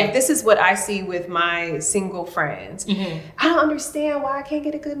 Like, this is what I see with my single friends. I don't understand why I can't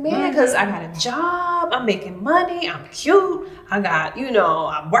get a good man, because I got a job, I'm making money, I'm cute, I got,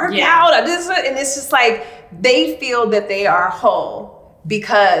 I work out, and it's just like they feel that they are whole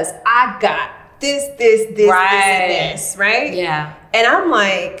because I got this, and this, right? Yeah. And I'm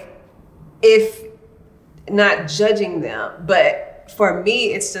like, if not judging them, but for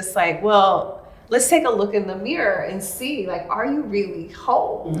me, it's just like, well, let's take a look in the mirror and see, like, are you really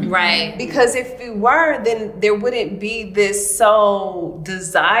whole? Right. Because if you were, then there wouldn't be this soul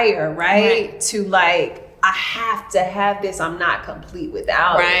desire, right? To, like, I have to have this. I'm not complete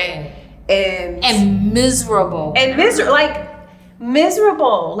without it. And miserable. And miserable. Like,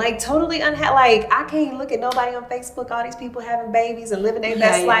 miserable, like totally unhappy. Like I can't look at nobody on Facebook. All these people having babies and living their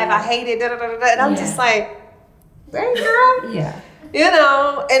best life. I hate it. And I'm just like, hey girl. Yeah. You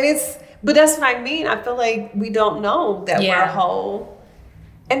know, but that's what I mean. I feel like we don't know that we're whole.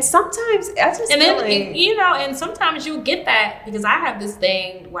 And sometimes I just and feel then like, you know, and sometimes you get that because I have this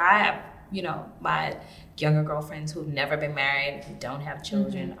thing where I have, you know, my younger girlfriends who've never been married, who don't have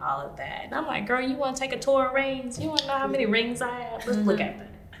children, all of that. And I'm like, girl, you want to take a tour of rings? You want to know how many rings I have? Let's look at that.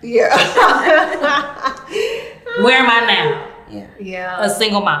 Yeah. Where am I now? Yeah. A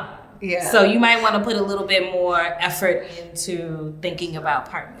single mom. Yeah. So you might want to put a little bit more effort into thinking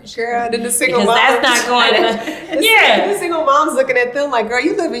about partnership. Girl, then the single because moms. that's not going to. The single mom's looking at them like, girl,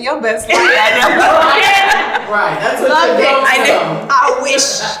 you living your best life. Right. That's what you're doing. I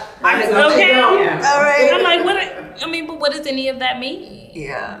wish. Okay. All right. I'm like, but what does any of that mean?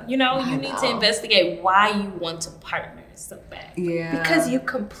 Yeah. You know, you need to investigate why you want to partner so bad. Yeah. Because you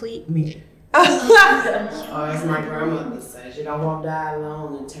complete me. Or as my grandmother says, you don't want to die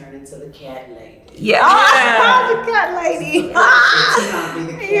alone and turn into the cat lady. Yeah. The cat lady.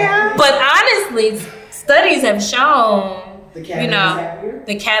 Yeah. But honestly, studies have shown, The cat you know, lady's happier?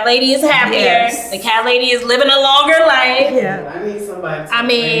 the cat lady is happier. Yes. The cat lady is living a longer life. Yeah. I need somebody to I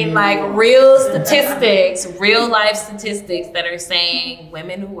mean, like real statistics, real life statistics that are saying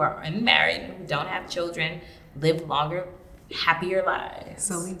women who are unmarried, who don't have children, live longer, happier lives.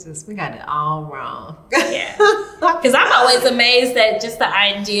 So we got it all wrong. Yeah. Because I'm always amazed at just the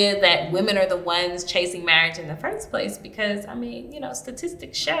idea that women are the ones chasing marriage in the first place. Because, I mean, you know,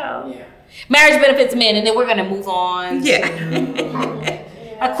 statistics show marriage benefits men. And then we're going to move on to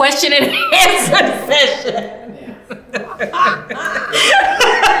a question and answer session.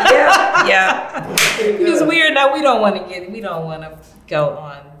 Because we don't want to go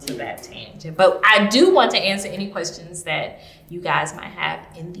on to that tangent. But I do want to answer any questions that you guys might have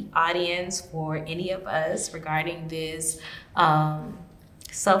in the audience for any of us regarding this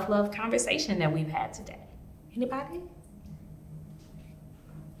self-love conversation that we've had today. Anybody?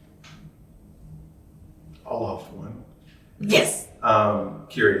 I'll offer one. Yes.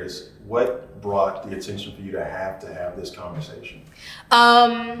 Curious, what brought the attention for you to have this conversation?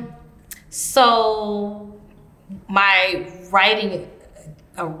 So my writing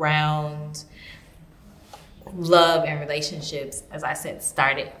around love and relationships, as I said,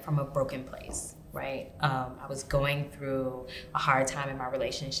 started from a broken place, right? I was going through a hard time in my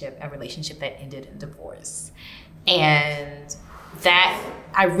relationship, a relationship that ended in divorce. And that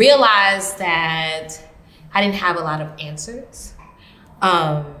I realized that I didn't have a lot of answers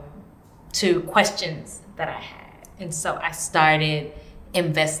to questions that I had. And so I started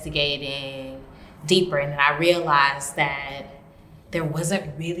investigating deeper, and then I realized that there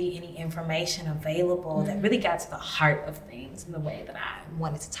wasn't really any information available that really got to the heart of things in the way that I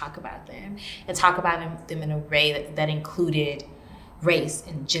wanted to talk about them, and talk about them in a way that included race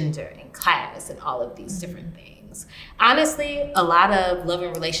and gender and class and all of these different things. Honestly, a lot of love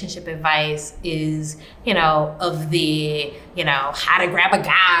and relationship advice is, you know, of the, you know, how to grab a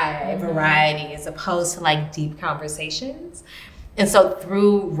guy variety, as opposed to like deep conversations. And so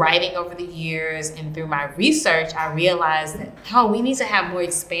through writing over the years and through my research, I realized that, we need to have more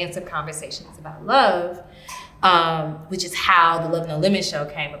expansive conversations about love, which is how the Love No Limit show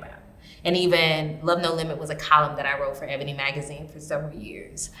came about. And even Love No Limit was a column that I wrote for Ebony Magazine for several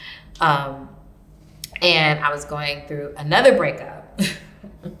years. And I was going through another breakup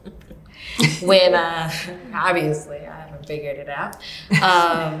when, obviously, I haven't figured it out,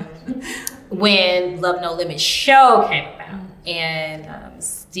 when Love No Limit show came about. And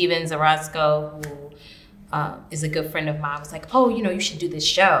Steven Zarosco, who is a good friend of mine, was like, you should do this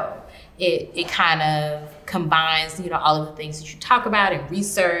show. It kind of combines, all of the things that you talk about and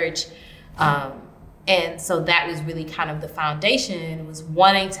research. And so that was really kind of the foundation, was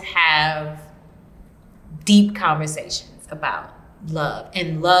wanting to have deep conversations about love,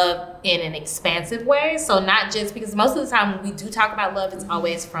 and love in an expansive way. So not just, because most of the time when we do talk about love, it's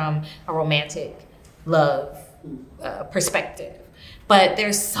always from a romantic love perspective. But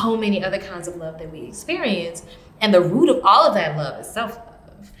there's so many other kinds of love that we experience, and the root of all of that love is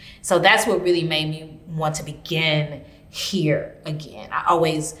self-love. So that's what really made me want to begin here again. I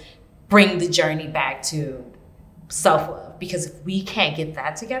always bring the journey back to self-love, because if we can't get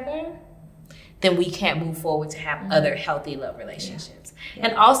that together, then we can't move forward to have other healthy love relationships. Yeah.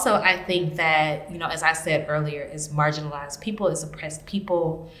 And also, I think that, as I said earlier, as marginalized people, as oppressed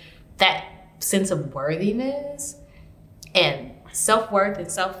people, that sense of worthiness and self-worth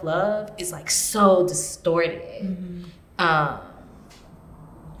and self-love is like so distorted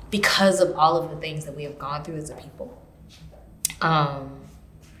because of all of the things that we have gone through as a people.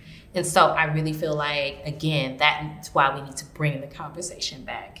 And so I really feel like, again, that's why we need to bring the conversation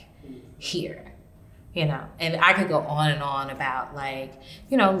back here. And I could go on and on about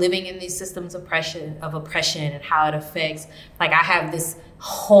living in these systems of oppression and how it affects. I have this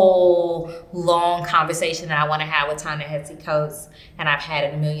whole long conversation that I want to have with Ta-Nehisi Coates, and I've had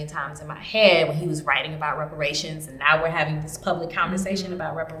it a million times in my head when he was writing about reparations, and now we're having this public conversation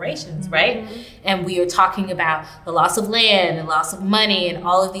about reparations, right? And we are talking about the loss of land and loss of money and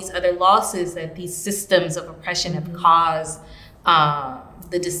all of these other losses that these systems of oppression have caused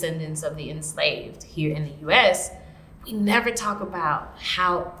the descendants of the enslaved here in the U.S. We never talk about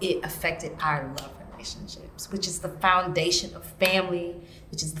how it affected our love relationships, which is the foundation of family,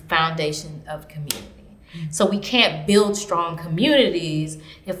 which is the foundation of community. So we can't build strong communities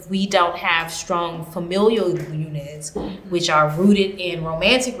if we don't have strong familial units, which are rooted in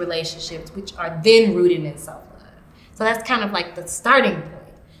romantic relationships, which are then rooted in self-love. So that's kind of like the starting point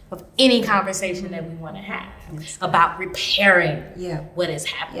of any conversation that we want to have about repairing what has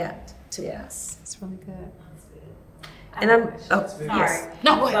happened to us. It's really good. And I'm sorry.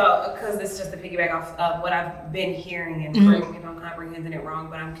 No, go ahead. So, because it's just to piggyback off of what I've been hearing, and correct me if I'm comprehending it wrong,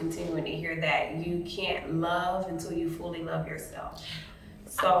 but I'm continuing to hear that you can't love until you fully love yourself.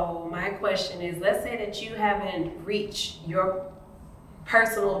 So my question is, let's say that you haven't reached your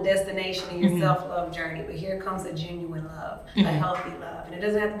personal destination in your self-love journey, but here comes a genuine love, a healthy love, and it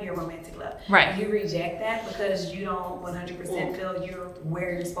doesn't have to be a romantic love. Right. You reject that because you don't 100% feel you're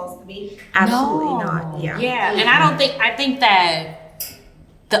where you're supposed to be? absolutely not. Yeah, and I think that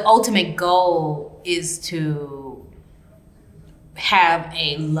the ultimate goal is to have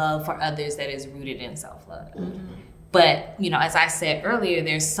a love for others that is rooted in self-love. But, as I said earlier,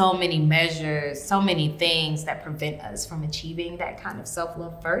 there's so many measures, so many things that prevent us from achieving that kind of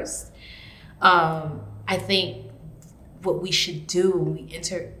self-love first. I think what we should do when we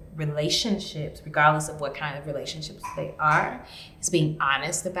enter relationships, regardless of what kind of relationships they are, is being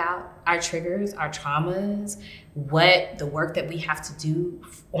honest about our triggers, our traumas, what the work that we have to do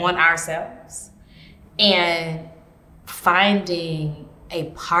on ourselves, and finding a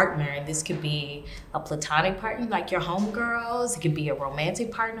partner. And this could be a platonic partner like your homegirls. It could be a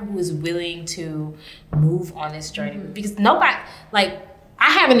romantic partner who is willing to move on this journey. Because nobody, I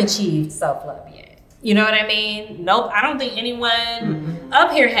haven't achieved self-love yet. You know what I mean? Nope, I don't think anyone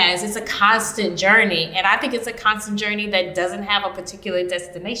up here has. It's a constant journey. And I think it's a constant journey that doesn't have a particular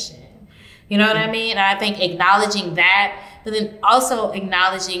destination. You know what I mean? And I think acknowledging that, but then also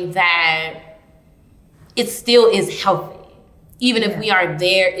acknowledging that it still is healthy. Even if we are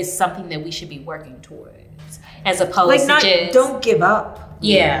there, is something that we should be working towards, as opposed to just don't give up.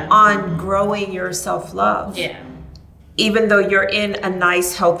 Yeah. On growing your self-love. Yeah. Even though you're in a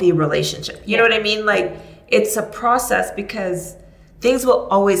nice, healthy relationship. You know what I mean? It's a process because things will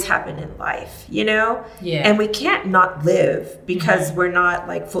always happen in life, Yeah. And we can't not live because we're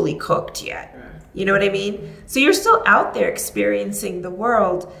not fully cooked yet. You know what I mean? So you're still out there experiencing the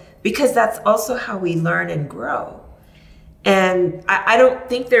world because that's also how we learn and grow. And I don't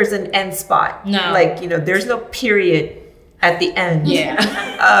think there's an end spot. No. There's no period at the end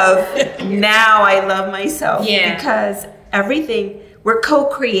of now I love myself. Yeah. Because we're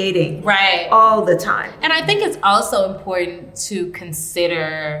co-creating all the time. And I think it's also important to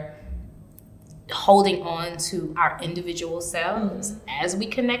consider holding on to our individual selves as we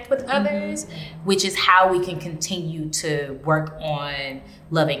connect with others, which is how we can continue to work on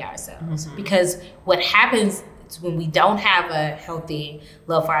loving ourselves. Because what happens when we don't have a healthy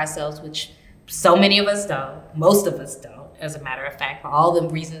love for ourselves, which so many of us don't, most of us don't, as a matter of fact, for all the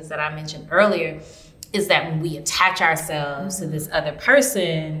reasons that I mentioned earlier, is that when we attach ourselves to this other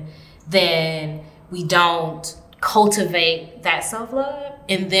person, then we don't cultivate that self-love.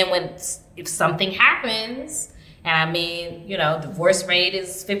 And then if something happens, and I mean, divorce rate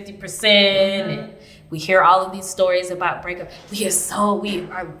is 50%, and we hear all of these stories about breakup, we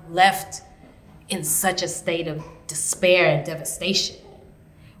are left in such a state of despair and devastation,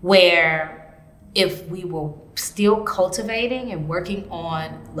 where if we were still cultivating and working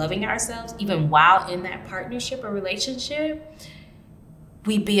on loving ourselves, even while in that partnership or relationship,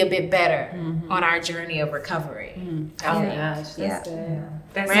 we'd be a bit better on our journey of recovery. Oh my gosh, that's good.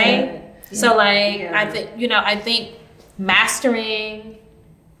 That's right? good. So I think mastering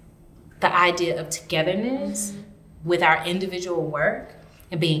the idea of togetherness with our individual work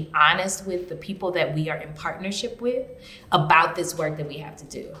and being honest with the people that we are in partnership with about this work that we have to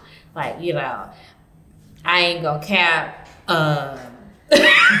do. I ain't gonna cap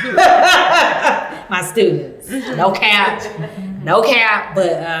my students. No cap,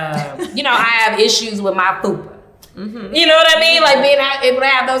 but I have issues with my fupa. Mm-hmm. You know what I mean? Like being able to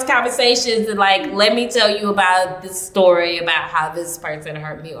have those conversations and like, let me tell you about this story about how this person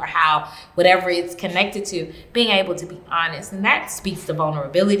hurt me or how whatever it's connected to, being able to be honest. And that speaks to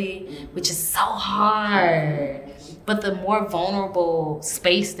vulnerability, which is so hard. But the more vulnerable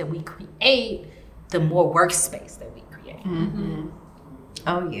space that we create, the more workspace that we create. Mm-hmm.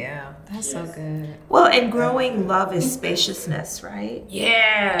 Oh yeah, that's so good. Well, and growing love is spaciousness, right?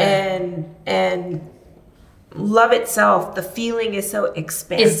 Yeah. And love itself, the feeling is so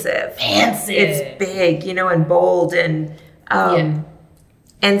expansive. It's big, and bold, and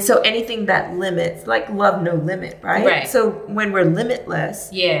and so anything that limits, like love no limit, right? Right. So when we're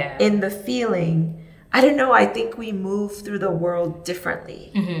limitless, in the feeling, I don't know, I think we move through the world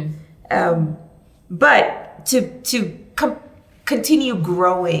differently. Mm-hmm. But to continue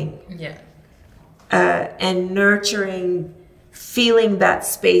growing, and nurturing, feeling that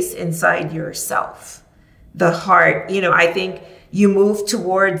space inside yourself, the heart. I think you move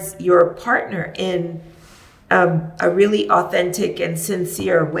towards your partner in a really authentic and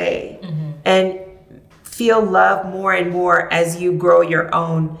sincere way, and feel love more and more as you grow your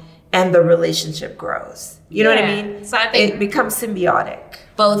own and the relationship grows. You know what I mean? So I think it becomes symbiotic.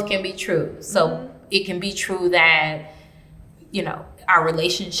 Both can be true. So it can be true that, our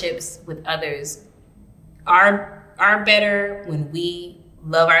relationships with others are better when we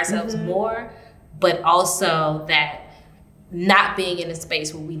love ourselves more, but also that not being in a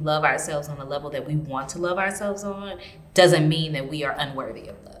space where we love ourselves on the level that we want to love ourselves on doesn't mean that we are unworthy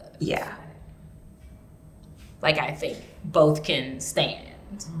of love. Yeah. Like, I think both can stand.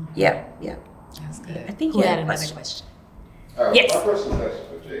 Yeah. That's good. I think Who you had had another question. question? Yes. My question is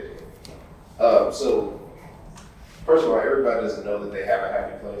actually for JJ. So, first of all, everybody doesn't know that they have a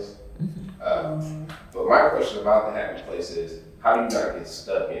happy place. But my question about the happy place is, how do you not get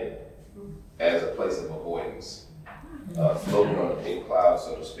stuck in it as a place of avoidance? Floating on a pink cloud,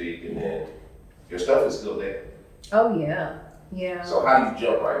 so to speak, and then your stuff is still there. Oh yeah. Yeah. So how do you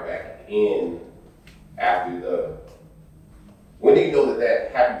jump right back in after when do you know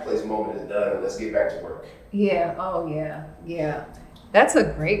that happy place moment is done and let's get back to work? Yeah. Oh yeah. That's a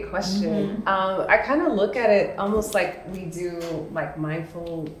great question. I kind of look at it almost like we do like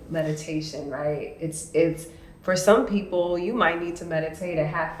mindful meditation, right? It's for some people, you might need to meditate a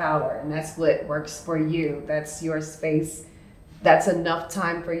half hour, and that's what works for you. That's your space. That's enough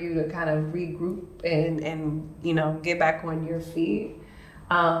time for you to kind of regroup and get back on your feet.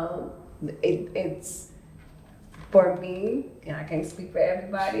 It's for me, and I can't speak for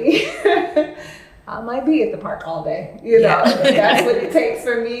everybody. I might be at the park all day. That's what it takes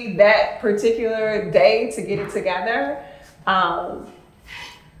for me that particular day to get it together.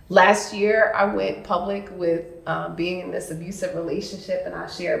 Last year, I went public with being in this abusive relationship, and I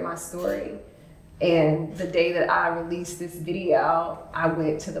shared my story. And the day that I released this video, I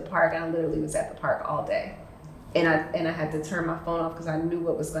went to the park, and I literally was at the park all day. And I had to turn my phone off because I knew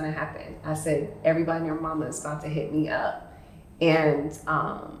what was going to happen. I said, everybody and their mama is about to hit me up. And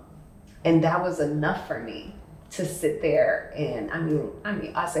that was enough for me to sit there. And I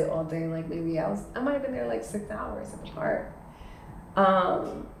mean, I say all day, like maybe I might have been there like 6 hours at the park.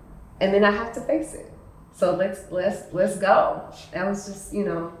 And then I have to face it. So let's go. That was just,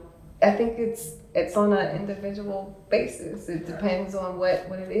 I think it's on an individual basis. It depends on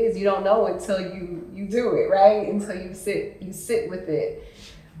what it is. You don't know until you do it, right? Until you sit with it.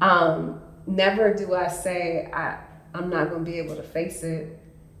 Never do I say I'm not going to be able to face it,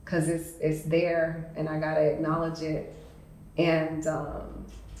 because it's there and I got to acknowledge it. And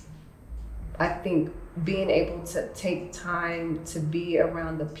I think being able to take time to be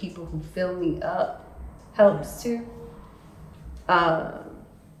around the people who fill me up helps too.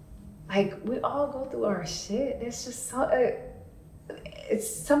 Like, we all go through our shit. It's just it's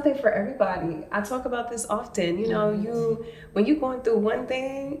something for everybody. I talk about this often. When you're going through one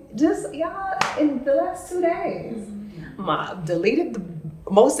thing, just y'all, in the last 2 days, I deleted the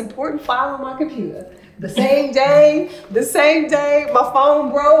most important file on my computer. The same day, my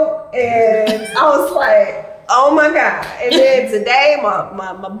phone broke, and I was like, oh my God. And then today,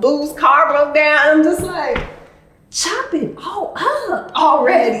 my boo's car broke down. I'm just like, chop it all up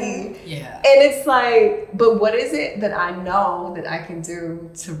already. Yeah. And it's like, but what is it that I know that I can do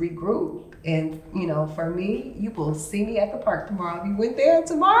to regroup? And, for me, you will see me at the park tomorrow. If you went there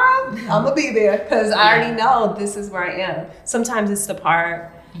tomorrow, I'm going to be there, because I already know this is where I am. Sometimes it's the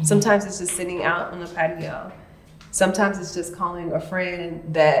park. Sometimes it's just sitting out on the patio. Sometimes it's just calling a friend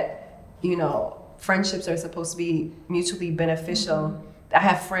that, friendships are supposed to be mutually beneficial. I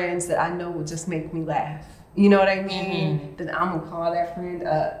have friends that I know will just make me laugh. You know what I mean? Then I'm going to call that friend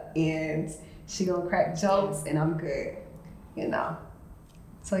up, and she gonna crack jokes, and I'm good, you know.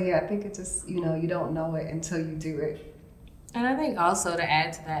 So yeah, I think it just, you know, you don't know it until you do it. And I think also to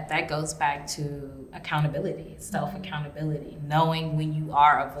add to that, that goes back to accountability, self-accountability, knowing when you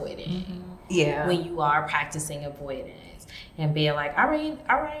are avoiding, when you are practicing avoidance, and being like, all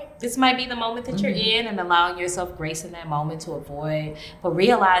right, this might be the moment that you're in, and allowing yourself grace in that moment to avoid, but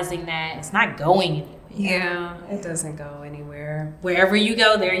realizing that it's not going anywhere. Yeah, it doesn't go anywhere. Wherever you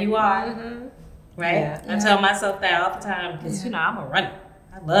go, there you are, right? Yeah. I tell myself that all the time because, you know, I'm a runner.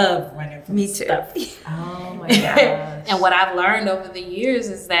 I love running from stuff. Oh my gosh. And what I've learned over the years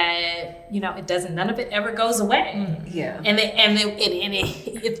is that, you know, none of it ever goes away. Yeah. And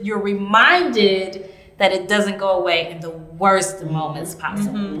if you're reminded that it doesn't go away in the worst moments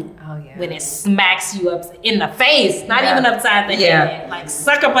possible. Oh yeah. When it smacks you up in the face, not even upside the head, like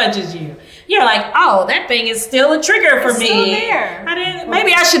sucker punches you. You're like, oh, that thing is still a trigger for me. Still there.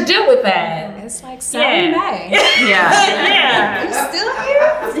 Maybe I should deal with that. It's like Sally Mae. Yeah. You still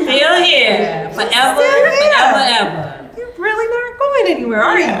here? Still here. Forever, ever. You're really not going anywhere,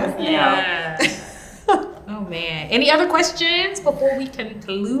 are you? Yeah. Oh man. Any other questions before we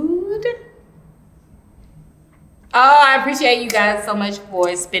conclude? Oh, I appreciate you guys so much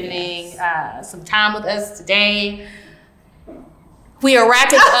for spending some time with us today. We are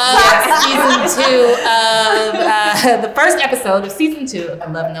wrapping up season 2 of the first episode of season 2 of the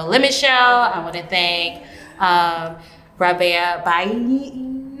Love No Limit show. I want to thank Rabea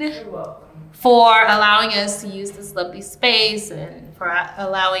Bain for allowing us to use this lovely space and for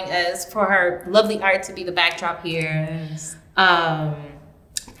allowing us, for her lovely art to be the backdrop here. Yes.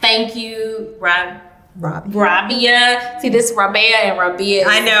 Thank you, Rabia. See, this Rabea and Rabia.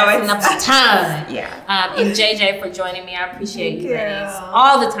 I know, it's enough time. Yeah. And JJ for joining me. I appreciate you ladies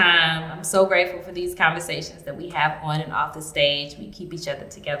all the time. I'm so grateful for these conversations that we have on and off the stage. We keep each other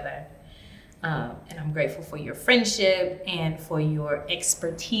together. And I'm grateful for your friendship and for your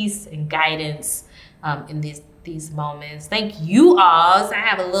expertise and guidance in these moments. Thank you all. So I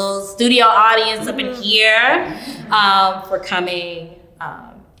have a little studio audience up in here for coming.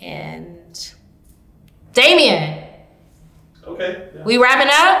 And Damien. Okay. Yeah. We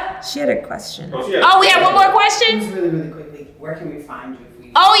wrapping up? She had a question. Oh, we have one more question? Just really, really quickly, where can we find you? If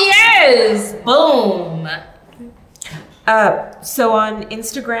we Oh, yes. Boom. So on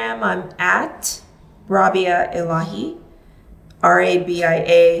Instagram, I'm at Rabia Ilahi.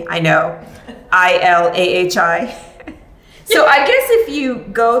 Rabia, I know, Ilahi. So I guess if you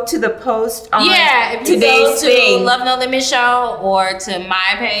go to the post on if you today's go to thing, Love No Limit Show or to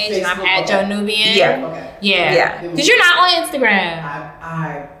my page, and I'm at Joe Nubian. Yeah. Because you're not on Instagram.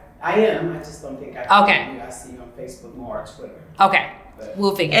 I am. I just don't think I Okay. I see you on Facebook more or Twitter. Okay.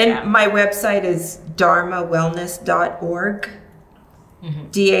 We'll figure it out. and my website is dharmawellness.org.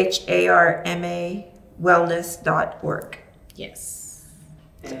 DHARMA wellness.org. Yes.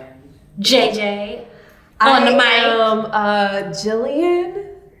 And JJ on the mic. I am Jillian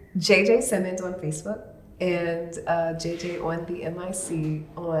JJ Simmons on Facebook and JJ on the MIC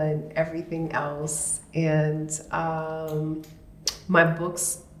on everything else. And my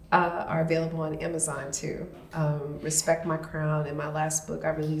books are available on Amazon too. Respect My Crown, and my last book I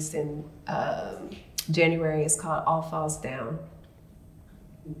released in January is called All Falls Down.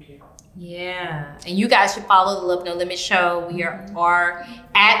 okay. Yeah. And you guys should follow the Love No Limit Show. We are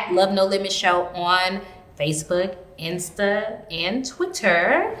at Love No Limit Show on Facebook, Insta, and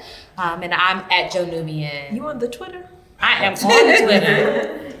Twitter. And I'm at Joe Nubian. You on the Twitter? I am on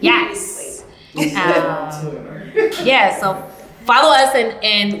Twitter. Yes. Yeah, so follow us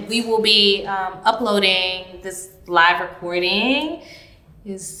and we will be uploading this live recording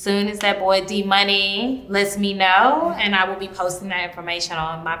as soon as that boy D Money lets me know, and I will be posting that information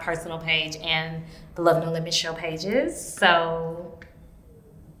on my personal page and the Love No Limit Show pages. So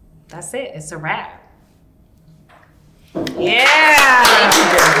that's it. It's a wrap. Yeah.